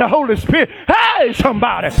 who got the Holy Spirit? Hey,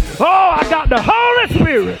 somebody. Oh, I got the Holy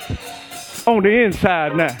Spirit on the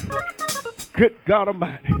inside now. Good God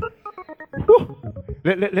Almighty. Woo.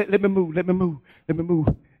 Let me move.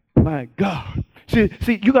 My God.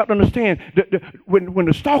 See, you got to understand that when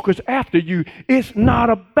the stalker's after you, it's not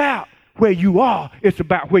about where you are. It's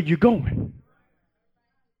about where you're going.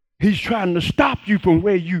 He's trying to stop you from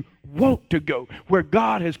where you want to go, where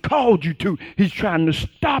God has called you to. He's trying to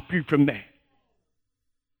stop you from that.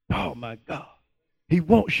 Oh, my God. He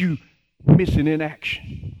wants you missing in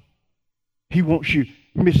action. He wants you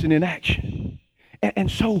missing in action.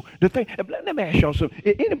 And so the thing, let me ask y'all something.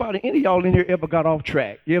 Any of y'all in here ever got off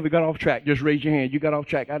track? You ever got off track? Just raise your hand. You got off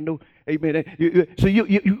track. I know. Amen. So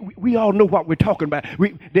we all know what we're talking about.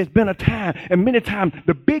 There's been a time, and many times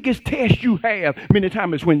the biggest test you have, many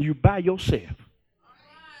times is when you by yourself.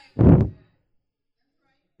 You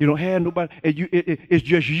don't have nobody, and it's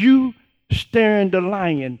just you staring the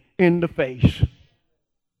lion in the face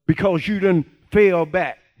because you done fell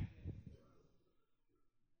back.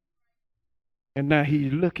 And now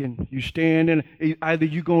he's looking, you standing, either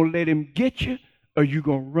you're going to let him get you or you're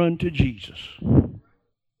going to run to Jesus.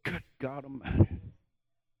 Good God Almighty.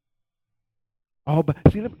 Oh, but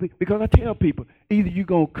see, because I tell people, either you're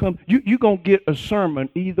going to come, you're going to get a sermon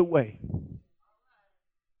either way.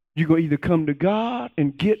 You're going to either come to God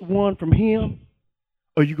and get one from him,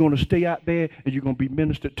 Or you're going to stay out there and you're going to be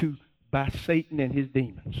ministered to by Satan and his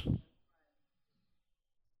demons.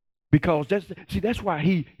 Because that's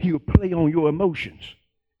why he'll play on your emotions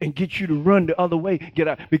and get you to run the other way, get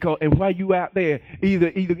out. And while you out there, either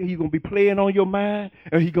he's gonna be playing on your mind,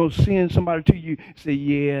 or he's gonna send somebody to you, say,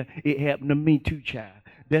 yeah, it happened to me too, child.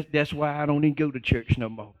 That's why I don't even go to church no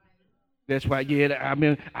more. That's why,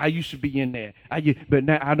 I used to be in there, but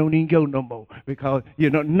now I don't even go no more because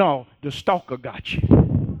no, the stalker got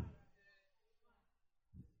you.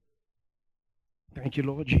 Thank you,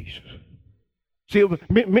 Lord Jesus. See,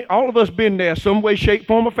 all of us been there some way, shape,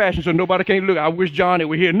 form, or fashion, so nobody can't look. I wish Johnny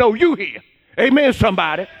were here. No, you here. Amen,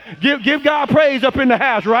 somebody. Give God praise up in the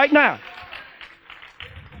house right now.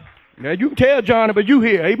 Now, you can tell Johnny, but you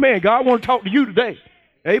here. Amen. God want to talk to you today.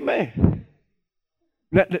 Amen.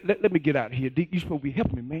 Now, let me get out of here. You supposed to be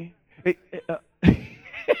helping me,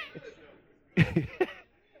 man.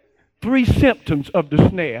 3 symptoms of the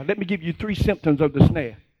snare. Let me give you 3 symptoms of the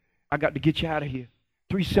snare. I got to get you out of here.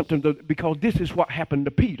 3 symptoms, because this is what happened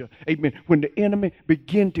to Peter. Amen. When the enemy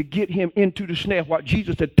began to get him into the snare, what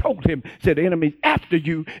Jesus had told him, said the enemy's after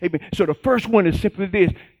you. Amen. So the first one is simply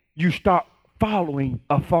this: you start following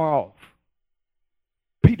afar off.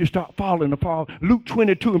 Peter started following afar off. Luke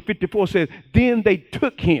 22:54 says, then they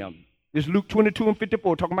took him. This is Luke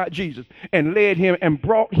 22:54, talking about Jesus, and led him and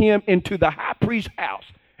brought him into the high priest's house.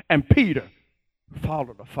 And Peter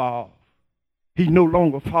followed afar off. He's no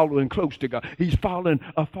longer following close to God. He's following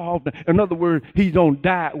afar. In other words, he's on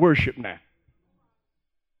diet worship now.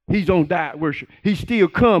 He's on diet worship. He still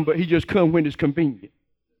come, but he just come when it's convenient.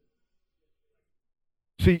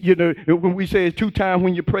 See, when we say it's 2 times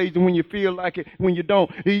when you praise and when you feel like it, when you don't,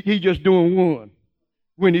 he just doing 1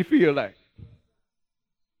 when he feel like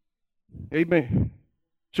it. Amen.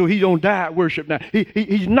 So he's on diet worship now.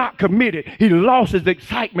 He's not committed. He lost his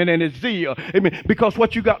excitement and his zeal. Amen. Because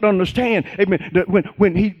what you got to understand, amen, that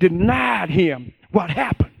when he denied him, what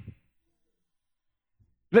happened?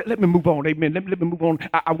 Let me move on. Amen. Let me move on.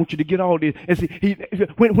 I want you to get all this. And see,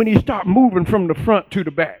 when he start moving from the front to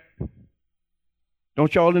the back.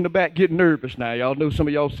 Don't y'all in the back get nervous now. Y'all know some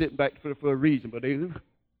of y'all sitting back for a reason, but they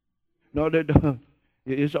don't.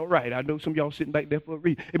 It's all right. I know some of y'all sitting back there for a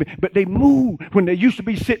reason. Amen. But they move. When they used to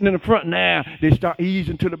be sitting in the front, now they start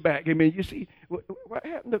easing to the back. Amen. You see, what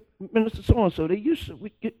happened to Minister so-and-so?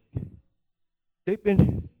 They've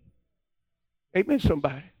been, amen,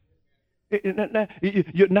 somebody.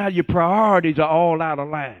 Now your priorities are all out of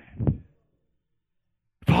line.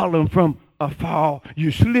 Following from afar. You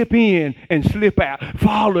slip in and slip out.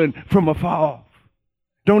 Following from afar.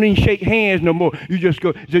 Don't even shake hands no more. You just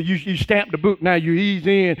go. You stamp the book. Now you ease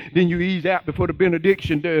in, then you ease out before the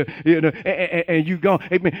benediction. And you go.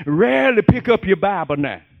 Amen. Rarely pick up your Bible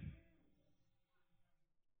now.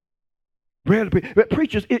 But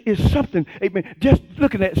preachers, it is something. Amen. Just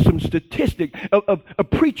looking at some statistics of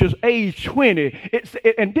preachers age 20,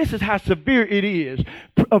 and this is how severe it is.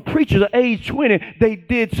 Preachers at age 20, they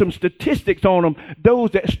did some statistics on them. Those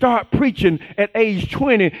that start preaching at age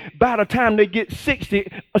 20, by the time they get 60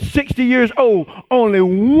 years old, only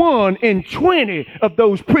 1 in 20 of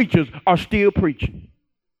those preachers are still preaching.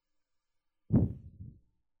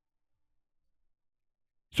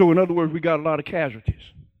 So in other words, we got a lot of casualties.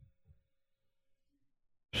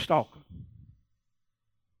 Stalker.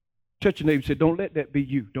 Touch your neighbor and say, don't let that be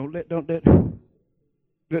you. Let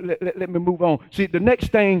me move on. See, the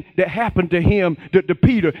next thing that happened to him, to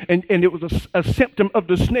Peter, and it was a symptom of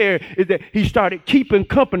the snare, is that he started keeping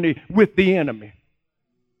company with the enemy.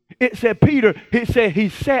 It said he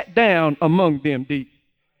sat down among them.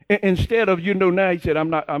 Instead of, now he said,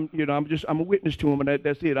 I'm a witness to him, and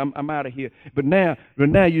that's it. I'm out of here. But now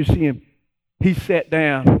you see him, he sat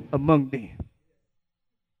down among them.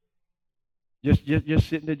 Just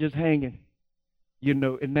sitting there, just hanging,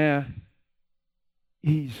 and now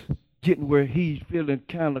he's getting where he's feeling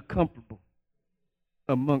kind of comfortable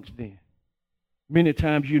amongst them. Many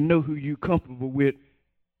times you know who you're comfortable with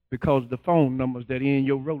because the phone numbers that are in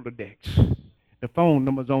your Rolodex. The phone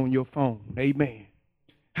numbers on your phone. Amen.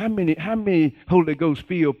 How many Holy Ghost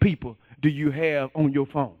filled people do you have on your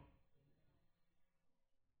phone?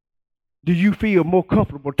 Do you feel more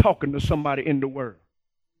comfortable talking to somebody in the world?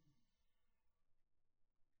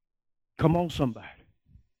 Come on, somebody.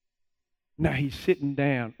 Now he's sitting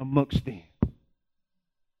down amongst them,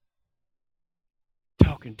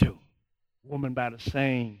 talking to a woman by the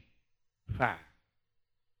same fire,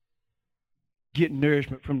 getting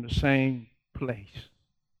nourishment from the same place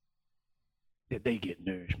that they get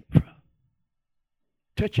nourishment from.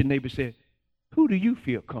 Touch your neighbor and say, who do you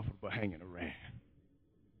feel comfortable hanging around?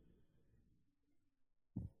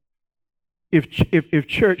 if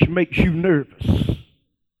church makes you nervous,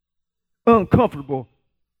 uncomfortable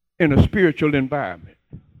in a spiritual environment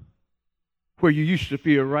where you used to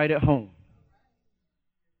feel right at home.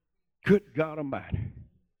 Good God Almighty.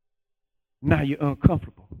 Now you're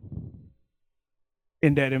uncomfortable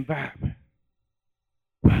in that environment.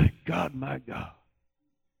 My God, my God.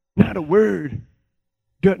 Now the word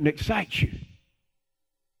doesn't excite you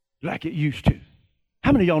like it used to.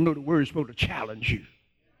 How many of y'all know the word is supposed to challenge you?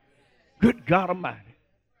 Good God Almighty.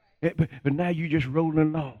 But now you just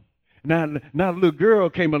rolling along. Now the little girl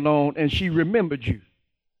came along and she remembered you.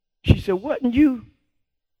 She said, wasn't you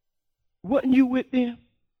with them?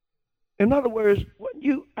 In other words,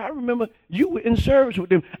 I remember you were in service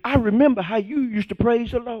with them. I remember how you used to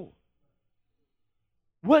praise the Lord.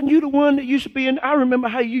 Wasn't you the one that used to be in? I remember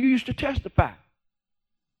how you used to testify.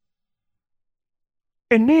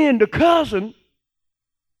 And then the cousin,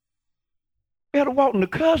 Elder Walton, the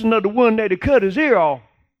cousin of the one that had cut his ear off,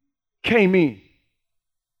 came in.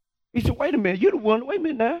 He said, wait a minute, you're the one, wait a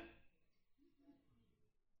minute now.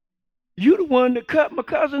 You the one that cut my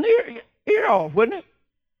cousin's ear off, wasn't it?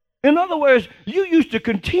 In other words, you used to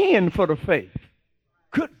contend for the faith.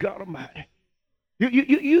 Good God Almighty. You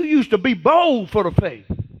used to be bold for the faith.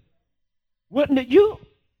 Wasn't it you?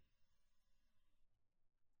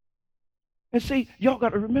 And see, y'all got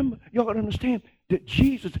to remember, y'all got to understand that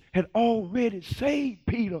Jesus had already saved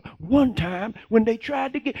Peter one time when they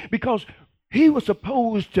tried to because he was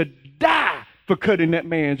supposed to die for cutting that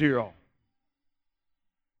man's ear off.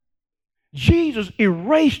 Jesus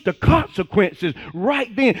erased the consequences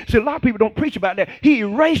right then. See, a lot of people don't preach about that. He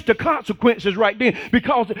erased the consequences right then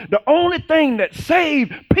because the only thing that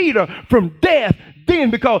saved Peter from death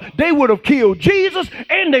then, because they would have killed Jesus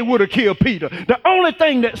and they would have killed Peter. The only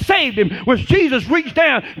thing that saved him was Jesus reached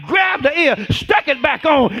down, grabbed the ear, stuck it back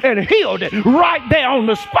on, and healed it right there on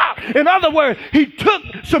the spot. In other words, he took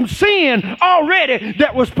some sin already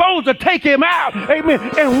that was supposed to take him out, amen,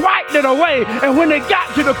 and wiped it away. And when they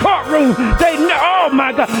got to the courtroom, oh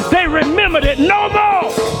my God, they remembered it no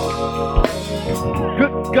more.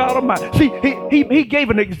 Good God Almighty. See, he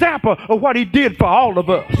gave an example of what he did for all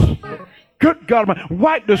of us. Good God Almighty.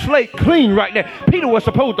 Wipe the slate clean right there. Peter was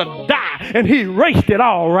supposed to die, and he erased it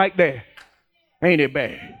all right there. Ain't it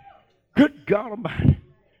bad? Good God Almighty.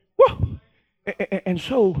 Woo. And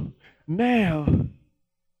so now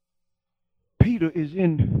Peter is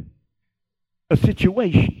in a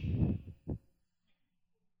situation.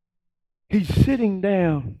 He's sitting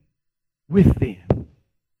down with them,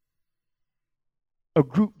 a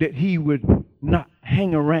group that he would not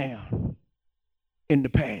hang around in the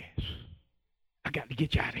past. I got to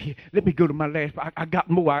get you out of here. Let me go to my last. I got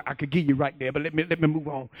more I could give you right there, but let me move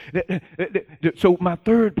on. So my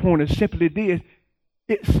third point is simply this.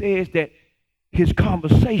 It says that his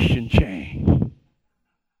conversation changed.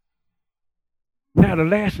 Now the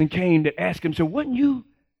last one came that asked him, so wasn't you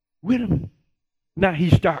with him? Now he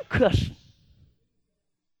start cussing.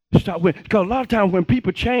 Because a lot of times when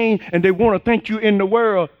people change and they want to think you in the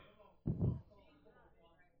world,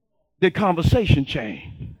 their conversation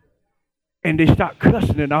change. And they start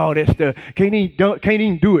cussing and all that stuff. Can't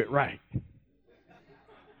even do it right.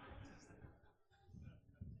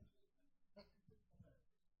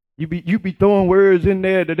 You be throwing words in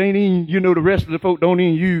there that ain't even, the rest of the folk don't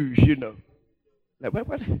even use, Like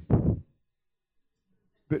what?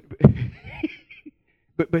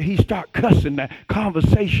 But he start cussing. That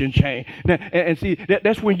conversation change. Now, and see,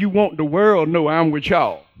 that's when you want the world to know I'm with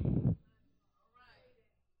y'all.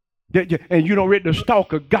 And you don't read the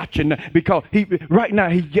stalker got you now, because right now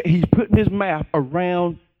he's putting his mouth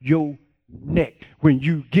around your neck when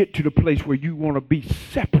you get to the place where you want to be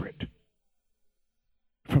separate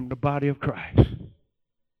from the body of Christ.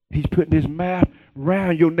 He's putting his mouth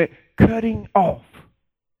around your neck, cutting off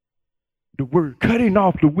the word, cutting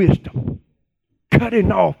off the wisdom,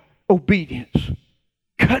 cutting off obedience,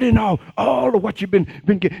 cutting off all of what you've been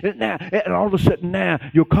getting. Now, and all of a sudden now,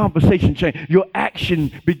 your conversation change, your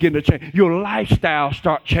action begin to change, your lifestyle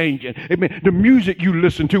start changing. I mean, the music you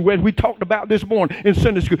listen to, as we talked about this morning in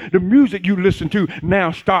Sunday school, the music you listen to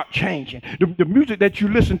now start changing. The music that you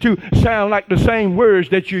listen to sound like the same words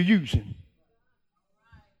that you're using.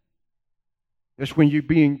 That's when you're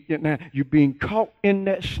being caught in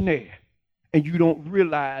that snare, and you don't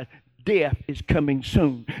realize death is coming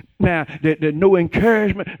soon. Now, there's no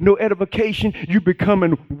encouragement, no edification. You're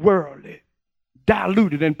becoming worldly.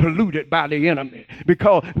 diluted and polluted by the enemy,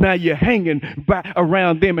 because now you're hanging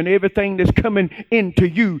around them, and everything that's coming into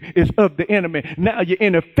you is of the enemy. Now you're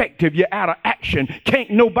ineffective. You're out of action.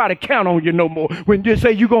 Can't nobody count on you no more. When you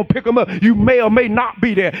say you're going to pick them up, you may or may not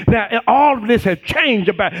be there. Now all of this has changed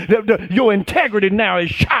about your integrity now is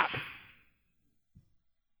shot.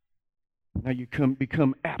 Now you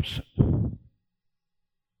become absent.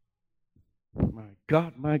 My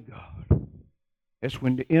God, my God. That's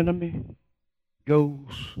when the enemy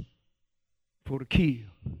goes for the kill.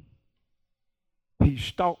 He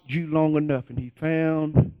stalked you long enough, and he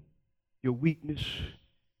found your weakness.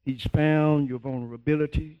 He's found your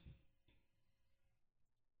vulnerability.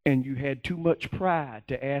 And you had too much pride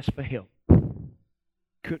to ask for help.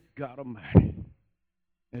 Good God Almighty.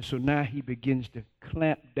 And so now he begins to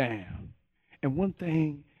clamp down. And one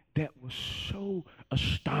thing that was so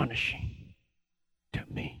astonishing to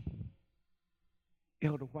me,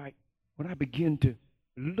 Elder White, when I began to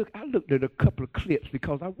look, I looked at a couple of clips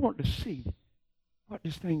because I wanted to see what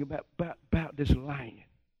this thing about this lion.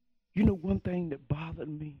 You know, one thing that bothered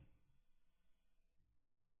me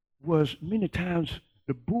was many times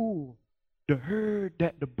the herd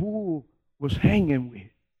that the bull was hanging with,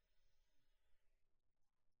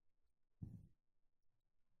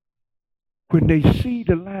 when they see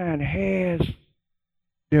the lion has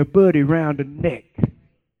their buddy around the neck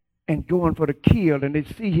and going for the kill, and they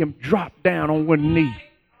see him drop down on one knee,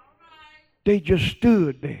 they just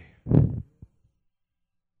stood there.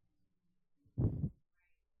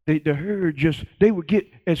 The herd they would get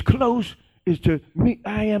as close as to me,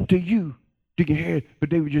 I am to you, but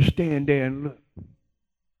they would just stand there and look.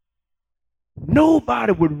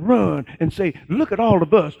 Nobody would run and say, look at all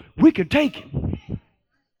of us, we could take him.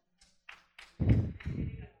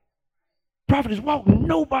 Prophet is walking,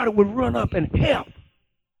 nobody would run up and help,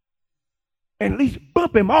 and at least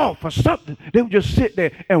bump him off or something. They would just sit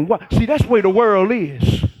there and watch. See, that's where the world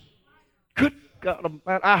is. Good God,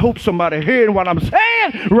 I hope somebody hearing what I'm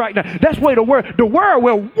saying right now. That's where the world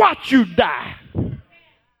will watch you die.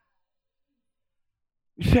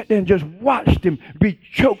 You sit there and just watched him be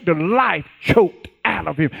choked, the life choked out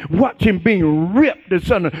of him. Watch him being ripped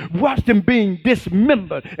asunder. Watch him being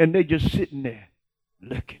dismembered, and they just sitting there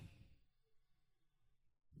looking.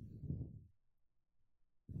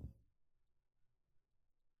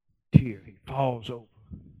 Tear, he falls over,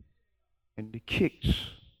 and the kicks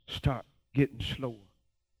start getting slower.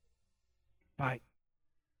 Fight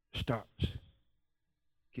starts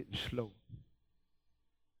getting slow.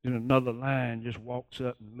 Then another lion just walks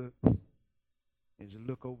up and look. As he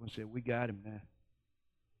look over and said, we got him now.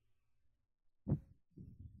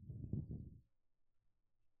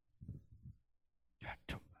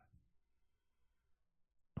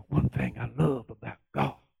 But one thing I love about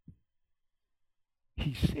God,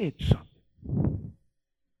 he said something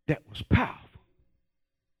that was powerful.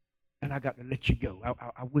 And I got to let you go.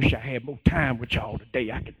 I wish I had more time with y'all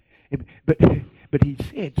today. But he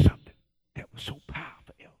said something that was so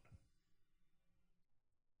powerful, Elder.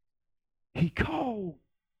 He called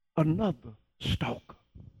another stalker,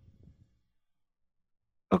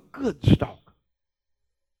 a good stalker,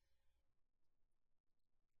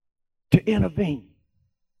 to intervene.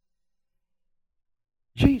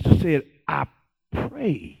 Jesus said, I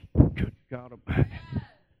prayed. Good God Almighty.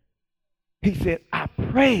 He said, I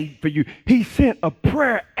prayed for you. He sent a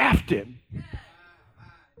prayer after him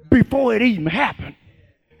before it even happened.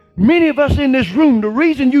 Many of us in this room, the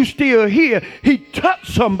reason you still here, he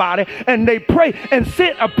touched somebody and they prayed and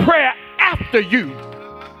sent a prayer after you.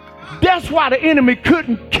 That's why the enemy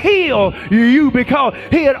couldn't kill you, because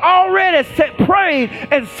he had already prayed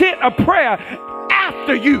and sent a prayer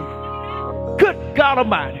after you. Good God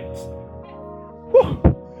Almighty. Whew.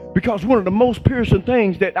 Because one of the most piercing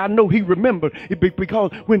things that I know he remembered,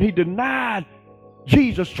 because when he denied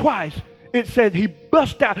Jesus twice, it said he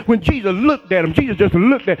bust out. When Jesus looked at him, Jesus just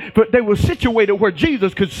looked at him. But they were situated where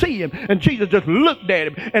Jesus could see him, and Jesus just looked at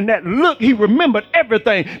him. And that look, he remembered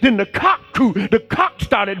everything. Then the cock crew, the cock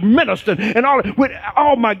started ministering and all.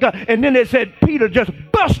 Oh my God. And then it said Peter just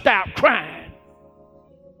bust out crying.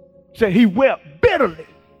 Said he wept bitterly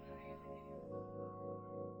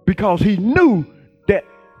because he knew that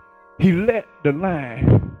he let the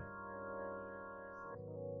lion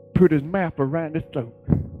put his mouth around his throat.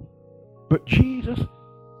 But Jesus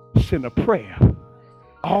sent a prayer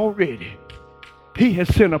already. He has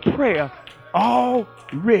sent a prayer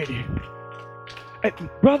already. And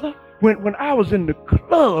brother, when I was in the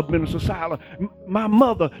club, Minister Siler, my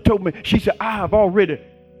mother told me, she said, I already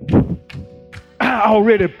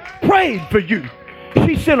prayed for you.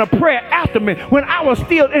 She sent a prayer after me when I was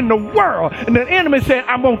still in the world. And the enemy said,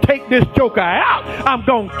 I'm going to take this joker out. I'm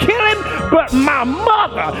going to kill him. But my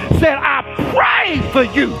mother said, I prayed for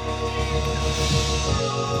you.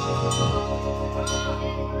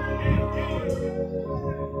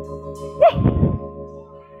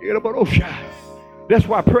 That's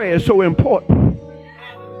why prayer is so important.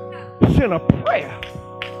 Send a prayer.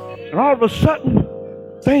 And all of a sudden,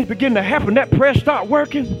 things begin to happen. That prayer start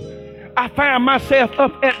working. I found myself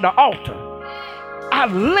up at the altar. I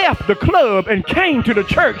left the club and came to the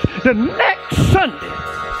church the next Sunday.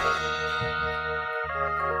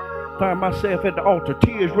 Found myself at the altar,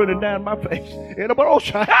 tears running down my face.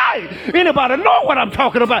 Anybody know what I'm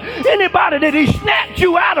talking about? Anybody that he snatched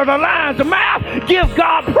you out of the lion's mouth, give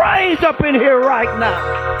God praise up in here right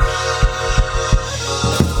now.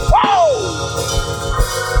 Whoa!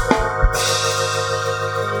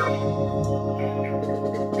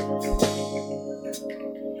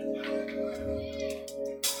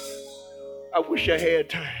 I wish I had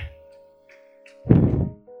time.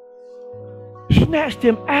 Snatched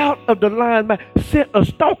him out of the lion's mouth, sent a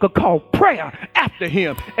stalker called prayer after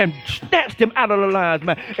him and snatched him out of the lion's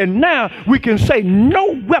mouth. And now we can say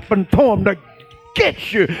no weapon formed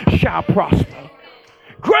against you shall prosper.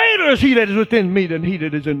 Greater is he that is within me than he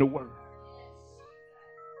that is in the world.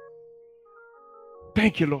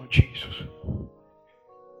 Thank you, Lord Jesus.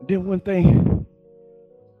 And then one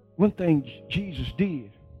thing Jesus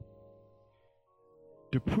did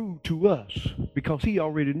to prove to us, because he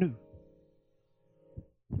already knew.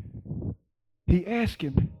 He asked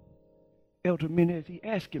him, Elder Menez, he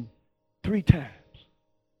asked him 3 times,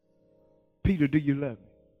 Peter, do you love me?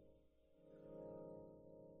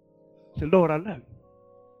 He said, Lord, I love you.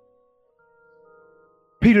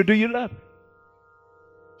 Peter, do you love me?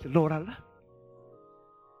 He said, Lord, I love you.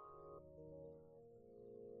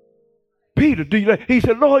 Peter, do you love me? He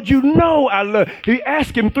said, Lord, you know I love you. He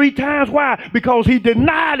asked him 3 times. Why? Because he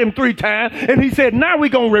denied him 3 times. And he said, now we're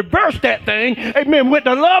going to reverse that thing, amen, with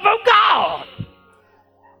the love of God.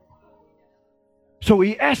 So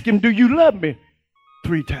he asked him, do you love me?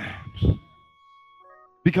 3 times.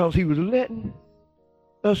 Because he was letting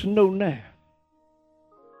us know now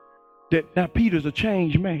that now Peter's a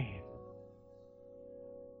changed man.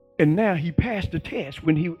 And now he passed the test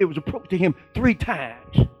when it was approached to him 3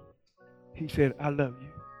 times. He said, I love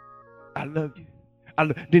you. I love you.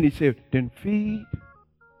 Then he said, then feed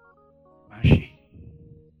my sheep.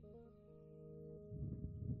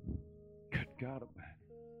 Good God Almighty.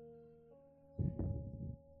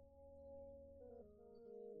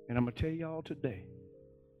 And I'm going to tell y'all today,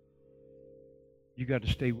 you got to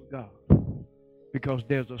stay with God. Because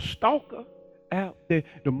there's a stalker out there.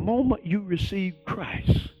 The moment you receive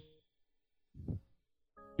Christ,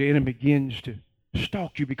 the enemy begins to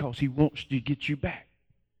stalk you because he wants to get you back.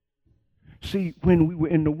 See, when we were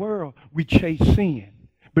in the world, we chased sin.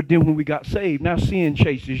 But then when we got saved, now sin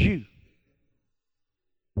chases you.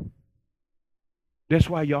 That's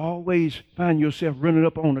why you always find yourself running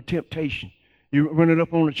up on a temptation. You're running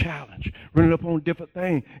up on a challenge, running up on different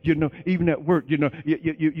things. You know, even at work, you know,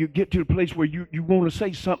 you get to the place where you want to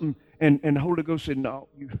say something and the Holy Ghost said, no.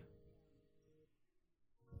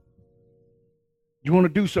 You want to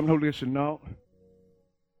do something, Holy Ghost said, no.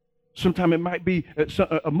 Sometimes it might be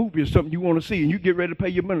a movie or something you want to see, and you get ready to pay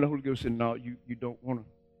your money. The Holy Ghost said, no, you don't want to.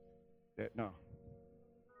 That, no.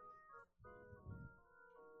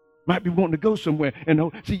 Might be wanting to go somewhere. And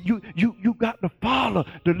see, you got to follow,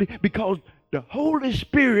 because the Holy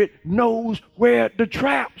Spirit knows where the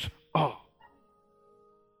traps are.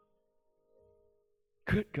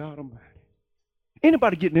 Good God Almighty.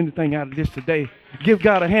 Anybody getting anything out of this today? Give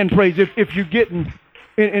God a hand praise if you're getting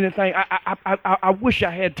anything. I wish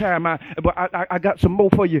I had time, but I got some more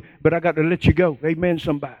for you, but I got to let you go. Amen,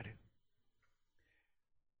 somebody.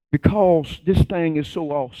 Because this thing is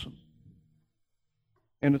so awesome.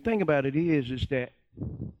 And the thing about it is that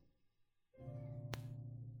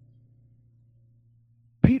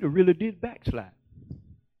Peter really did backslide.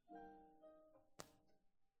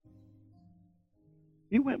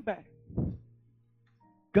 He went back.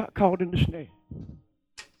 Got caught in the snare.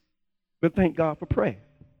 But thank God for prayer.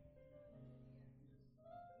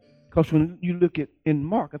 Because when you look at in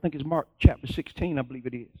Mark, I think it's Mark chapter 16, I believe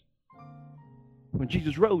it is. When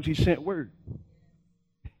Jesus rose, he sent word.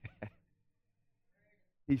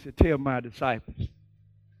 He said, tell my disciples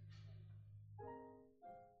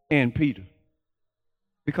and Peter.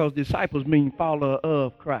 Because disciples mean follower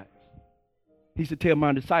of Christ. He said, tell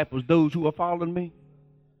my disciples, those who are following me,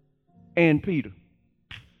 and Peter,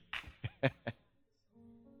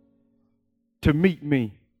 to meet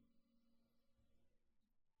me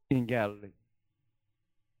in Galilee.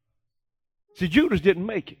 See, Judas didn't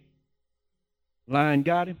make it. Lion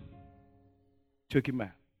got him, took him out.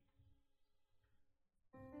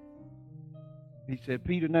 He said,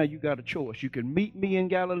 Peter, now you got a choice. You can meet me in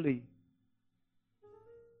Galilee,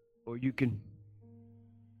 or you can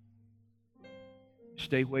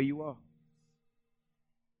stay where you are.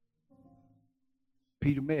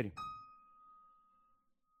 Peter met him.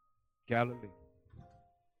 Galilee.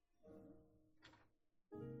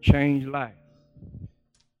 Changed life.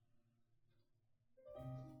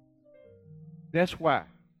 That's why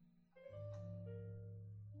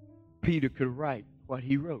Peter could write what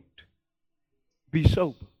he wrote. Be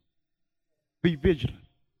sober. Be vigilant.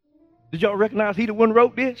 Did y'all recognize he the one who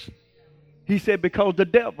wrote this? He said, because the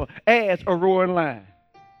devil, as a roaring lion,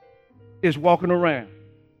 is walking around,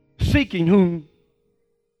 seeking whom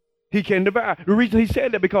he can devour. The reason he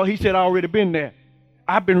said that, because he said, I already been there.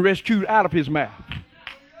 I've been rescued out of his mouth.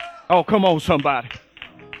 Oh, come on, somebody.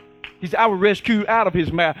 He said, I was rescued out of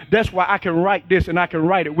his mouth. That's why I can write this, and I can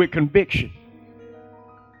write it with conviction.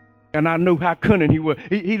 And I know how cunning he was.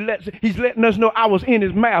 He's letting us know I was in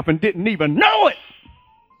his mouth and didn't even know it.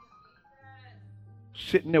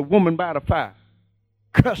 Sitting there, woman by the fire,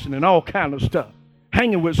 cussing and all kind of stuff.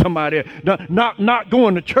 Hanging with somebody, not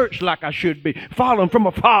going to church like I should be. Following from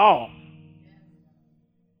afar.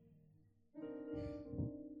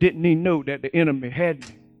 Didn't he know that the enemy had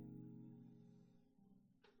me?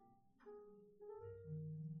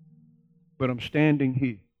 But I'm standing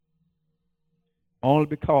here only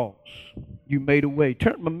because you made a way.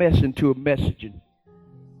 Turn my mess into a message and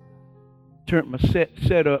turn my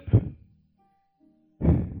set up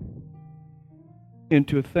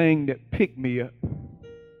into a thing that picked me up.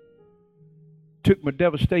 Took my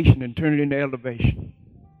devastation and turned it into elevation.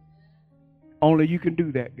 Only you can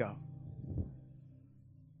do that, God.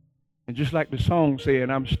 And just like the song said,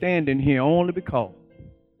 I'm standing here only because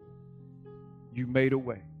you made a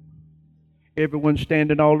way. Everyone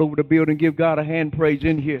standing all over the building, give God a hand praise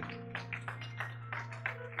in here.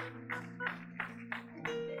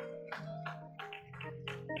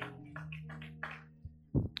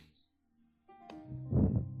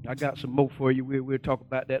 I got some more for you. We'll talk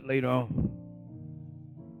about that later on.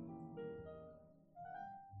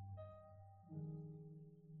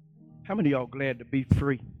 How many of y'all glad to be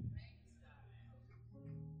free?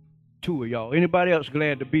 2 of y'all. Anybody else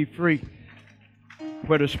glad to be free?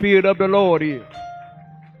 Where the Spirit of the Lord is,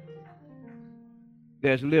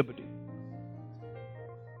 there's liberty.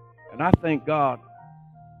 And I thank God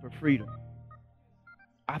for freedom.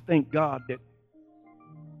 I thank God that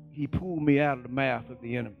He pulled me out of the mouth of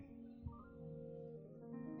the enemy.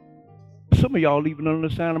 Some of y'all, even under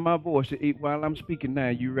the sound of my voice, while I'm speaking now,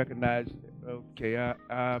 you recognize, okay,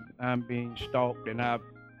 I'm being stalked, and I've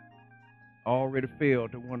already fell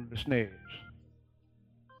to one of the snares.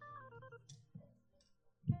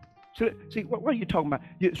 So, see, what are you talking about?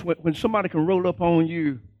 It's when somebody can roll up on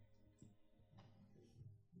you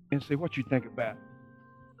and say, what you think about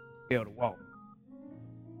Elder Walker?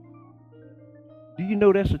 Do you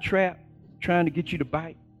know that's a trap trying to get you to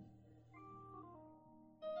bite?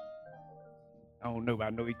 I don't know. I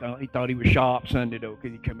know he thought he was sharp Sunday, though,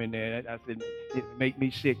 because he come in there. I said, it make me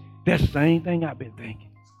sick. That's the same thing I've been thinking.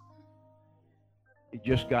 It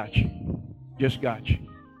just got you. Just got you.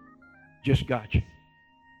 Just got you.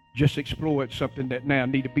 Just explored something that now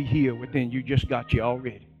need to be here within you. Just got you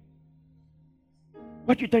already.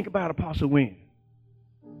 What you think about Apostle Wynn?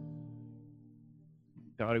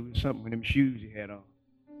 Thought it was something with them shoes he had on.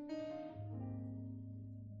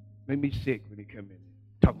 Made me sick when he come in.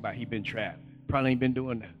 Talk about he been trapped. Probably ain't been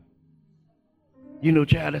doing that. You know,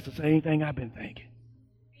 child, that's the same thing I've been thinking.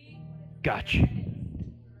 Got you.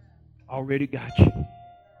 Already got you.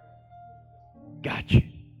 Got you.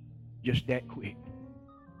 Just that quick.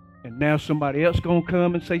 And now somebody else gonna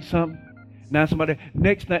come and say something. Now somebody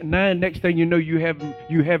next thing you know, you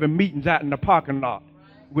having meetings out in the parking lot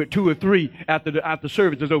with 2 or 3 after the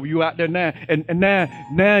service is over. You out there now, and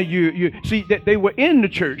now you see that they were in the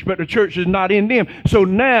church, but the church is not in them. So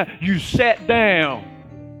now you sat down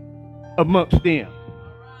amongst them.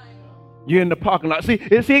 You're in the parking lot. See,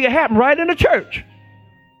 it happened right in the church.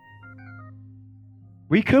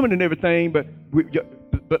 We coming and everything, but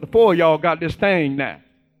the 4 of y'all got this thing now.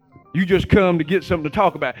 You just come to get something to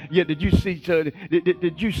talk about. Yeah, did you see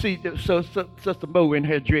Sister Mo in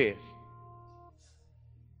her dress?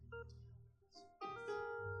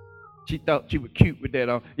 She thought she was cute with that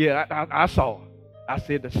on. Yeah, I saw her. I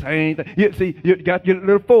said the same thing. Yeah, see, you got your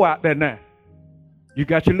little 4 out there now. You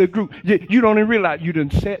got your little group. You don't even realize you done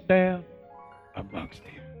sat down amongst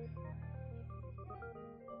them.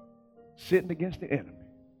 Sitting against the enemy.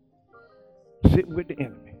 Sitting with the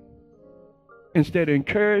enemy. Instead of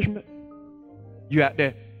encouragement, you out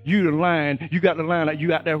there, you got the line like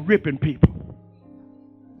you out there ripping people.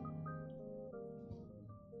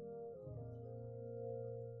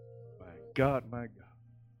 My God, my God.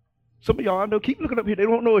 Some of y'all I know keep looking up here. They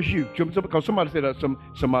don't know it's you. Because somebody said that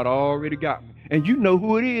somebody already got me. And you know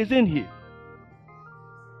who it is in here.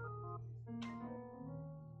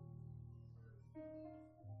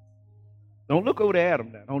 Don't look over there at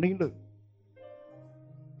him now. Don't even look.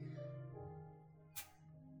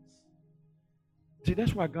 See,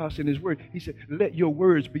 that's why God said in his word, he said, let your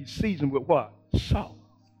words be seasoned with what? Salt.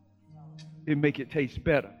 It make it taste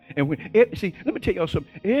better. And see, let me tell y'all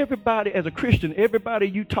something. Everybody, as a Christian, everybody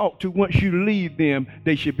you talk to, once you leave them,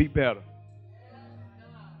 they should be better.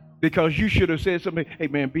 Because you should have said something, hey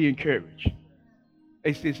man, be encouraged.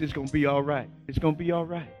 Hey sis, it's going to be all right. It's going to be all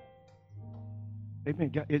right. Amen.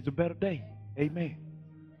 God, it's a better day. Amen.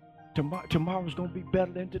 Tomorrow's going to be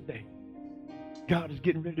better than today. God is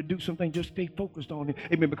getting ready to do something. Just stay focused on it.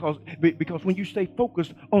 Amen. Because when you stay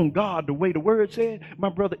focused on God the way the word said, my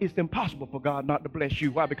brother, it's impossible for God not to bless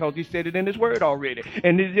you. Why? Because he said it in his word already.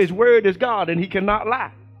 And his word is God and he cannot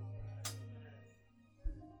lie.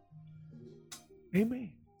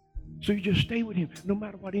 Amen. So you just stay with him. No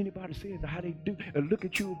matter what anybody says or how they do or look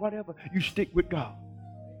at you or whatever, you stick with God.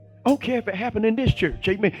 I don't care if it happened in this church.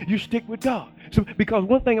 Amen. You stick with God. So, because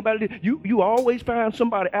one thing about it is you always find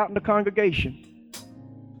somebody out in the congregation.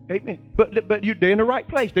 Amen. But they're in the right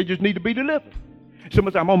place. They just need to be delivered.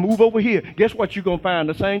 Somebody say, I'm going to move over here. Guess what? You're going to find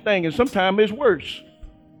the same thing. And sometimes it's worse.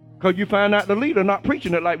 Because you find out the leader not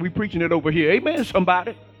preaching it like we preaching it over here. Amen,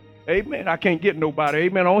 somebody. Amen. I can't get nobody.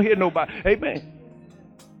 Amen. I don't hear nobody. Amen.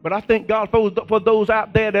 But I thank God for those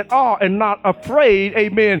out there that are and not afraid,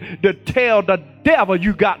 amen, to tell the devil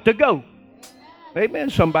you got to go. Amen,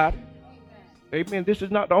 somebody. Amen. This is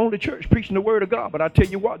not the only church preaching the word of God, but I tell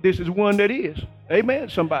you what, this is one that is. Amen,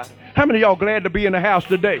 somebody. How many of y'all glad to be in the house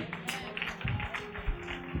today?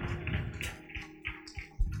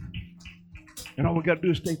 And all we got to do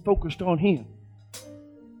is stay focused on him.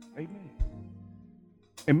 Amen.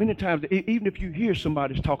 And many times, even if you hear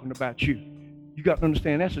somebody's talking about you, you got to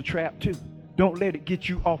understand that's a trap too. Don't let it get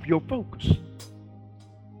you off your focus.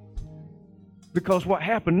 Because what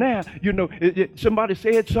happened now, you know, somebody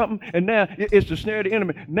said something, and now it's the snare of the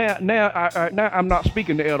enemy. Now I'm not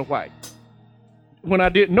speaking to Elder White. When I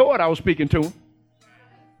didn't know it, I was speaking to him.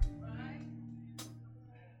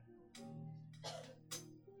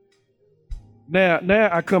 Now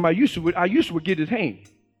I come. I used to get his hand,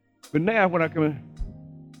 but now when I come in.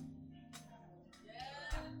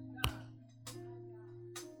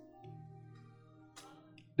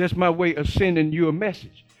 That's my way of sending you a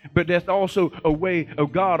message. But that's also a way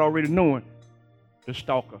of God already knowing the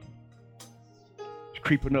stalker is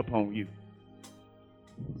creeping up on you.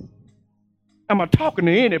 Am I talking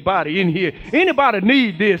to anybody in here? Anybody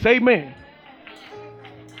need this? Amen.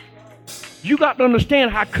 You got to understand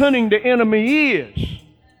how cunning the enemy is.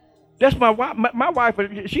 That's my wife. My wife,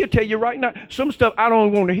 she'll tell you right now, some stuff I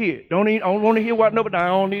don't want to hear. I don't want to hear what nobody. I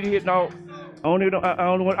don't need to hear. No,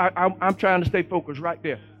 I'm trying to stay focused right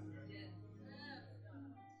there.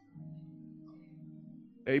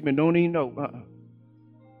 Amen. Don't even know.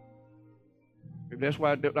 That's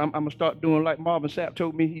why I'm going to start doing like Marvin Sapp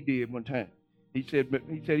told me he did one time. He said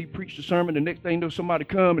he preached a sermon. The next thing, somebody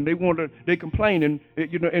come and they complaining,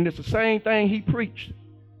 you know, and it's the same thing he preached.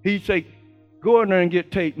 He'd say, go in there and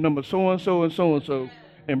get tape number so and so and so and so,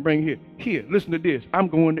 and bring here. Here, listen to this. I'm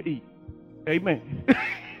going to eat. Amen.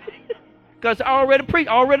 Because I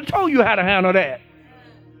already told you how to handle that.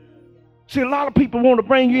 See, a lot of people want to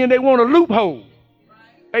bring you in. They want a loophole.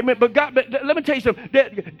 Amen. But God, let me tell you something.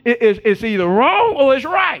 That it's either wrong or it's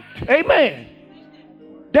right. Amen.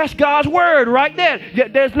 That's God's word right there.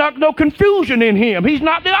 There's no confusion in him. He's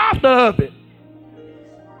not the author of it.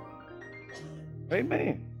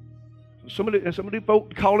 Amen. Some of the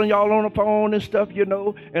folk calling y'all on the phone and stuff, you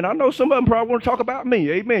know. And I know some of them probably want to talk about me.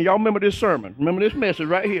 Amen. Y'all remember this sermon. Remember this message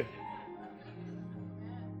right here.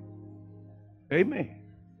 Amen.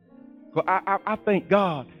 Well, I thank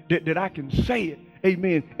God that I can say it.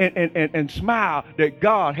 Amen. And smile that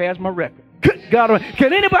God has my record. God,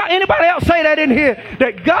 can anybody else say that in here?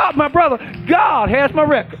 That God, my brother, God has my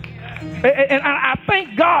record. And I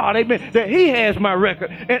thank God, amen, that he has my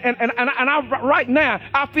record. And I right now,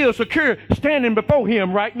 I feel secure standing before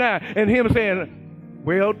him right now and him saying,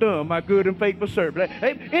 well done, my good and faithful servant.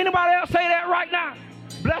 Hey, anybody else say that right now?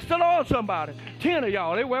 Bless the Lord, somebody. 10 of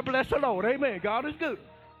y'all, they well bless the Lord. Amen. God is good.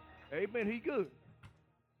 Amen. He's good.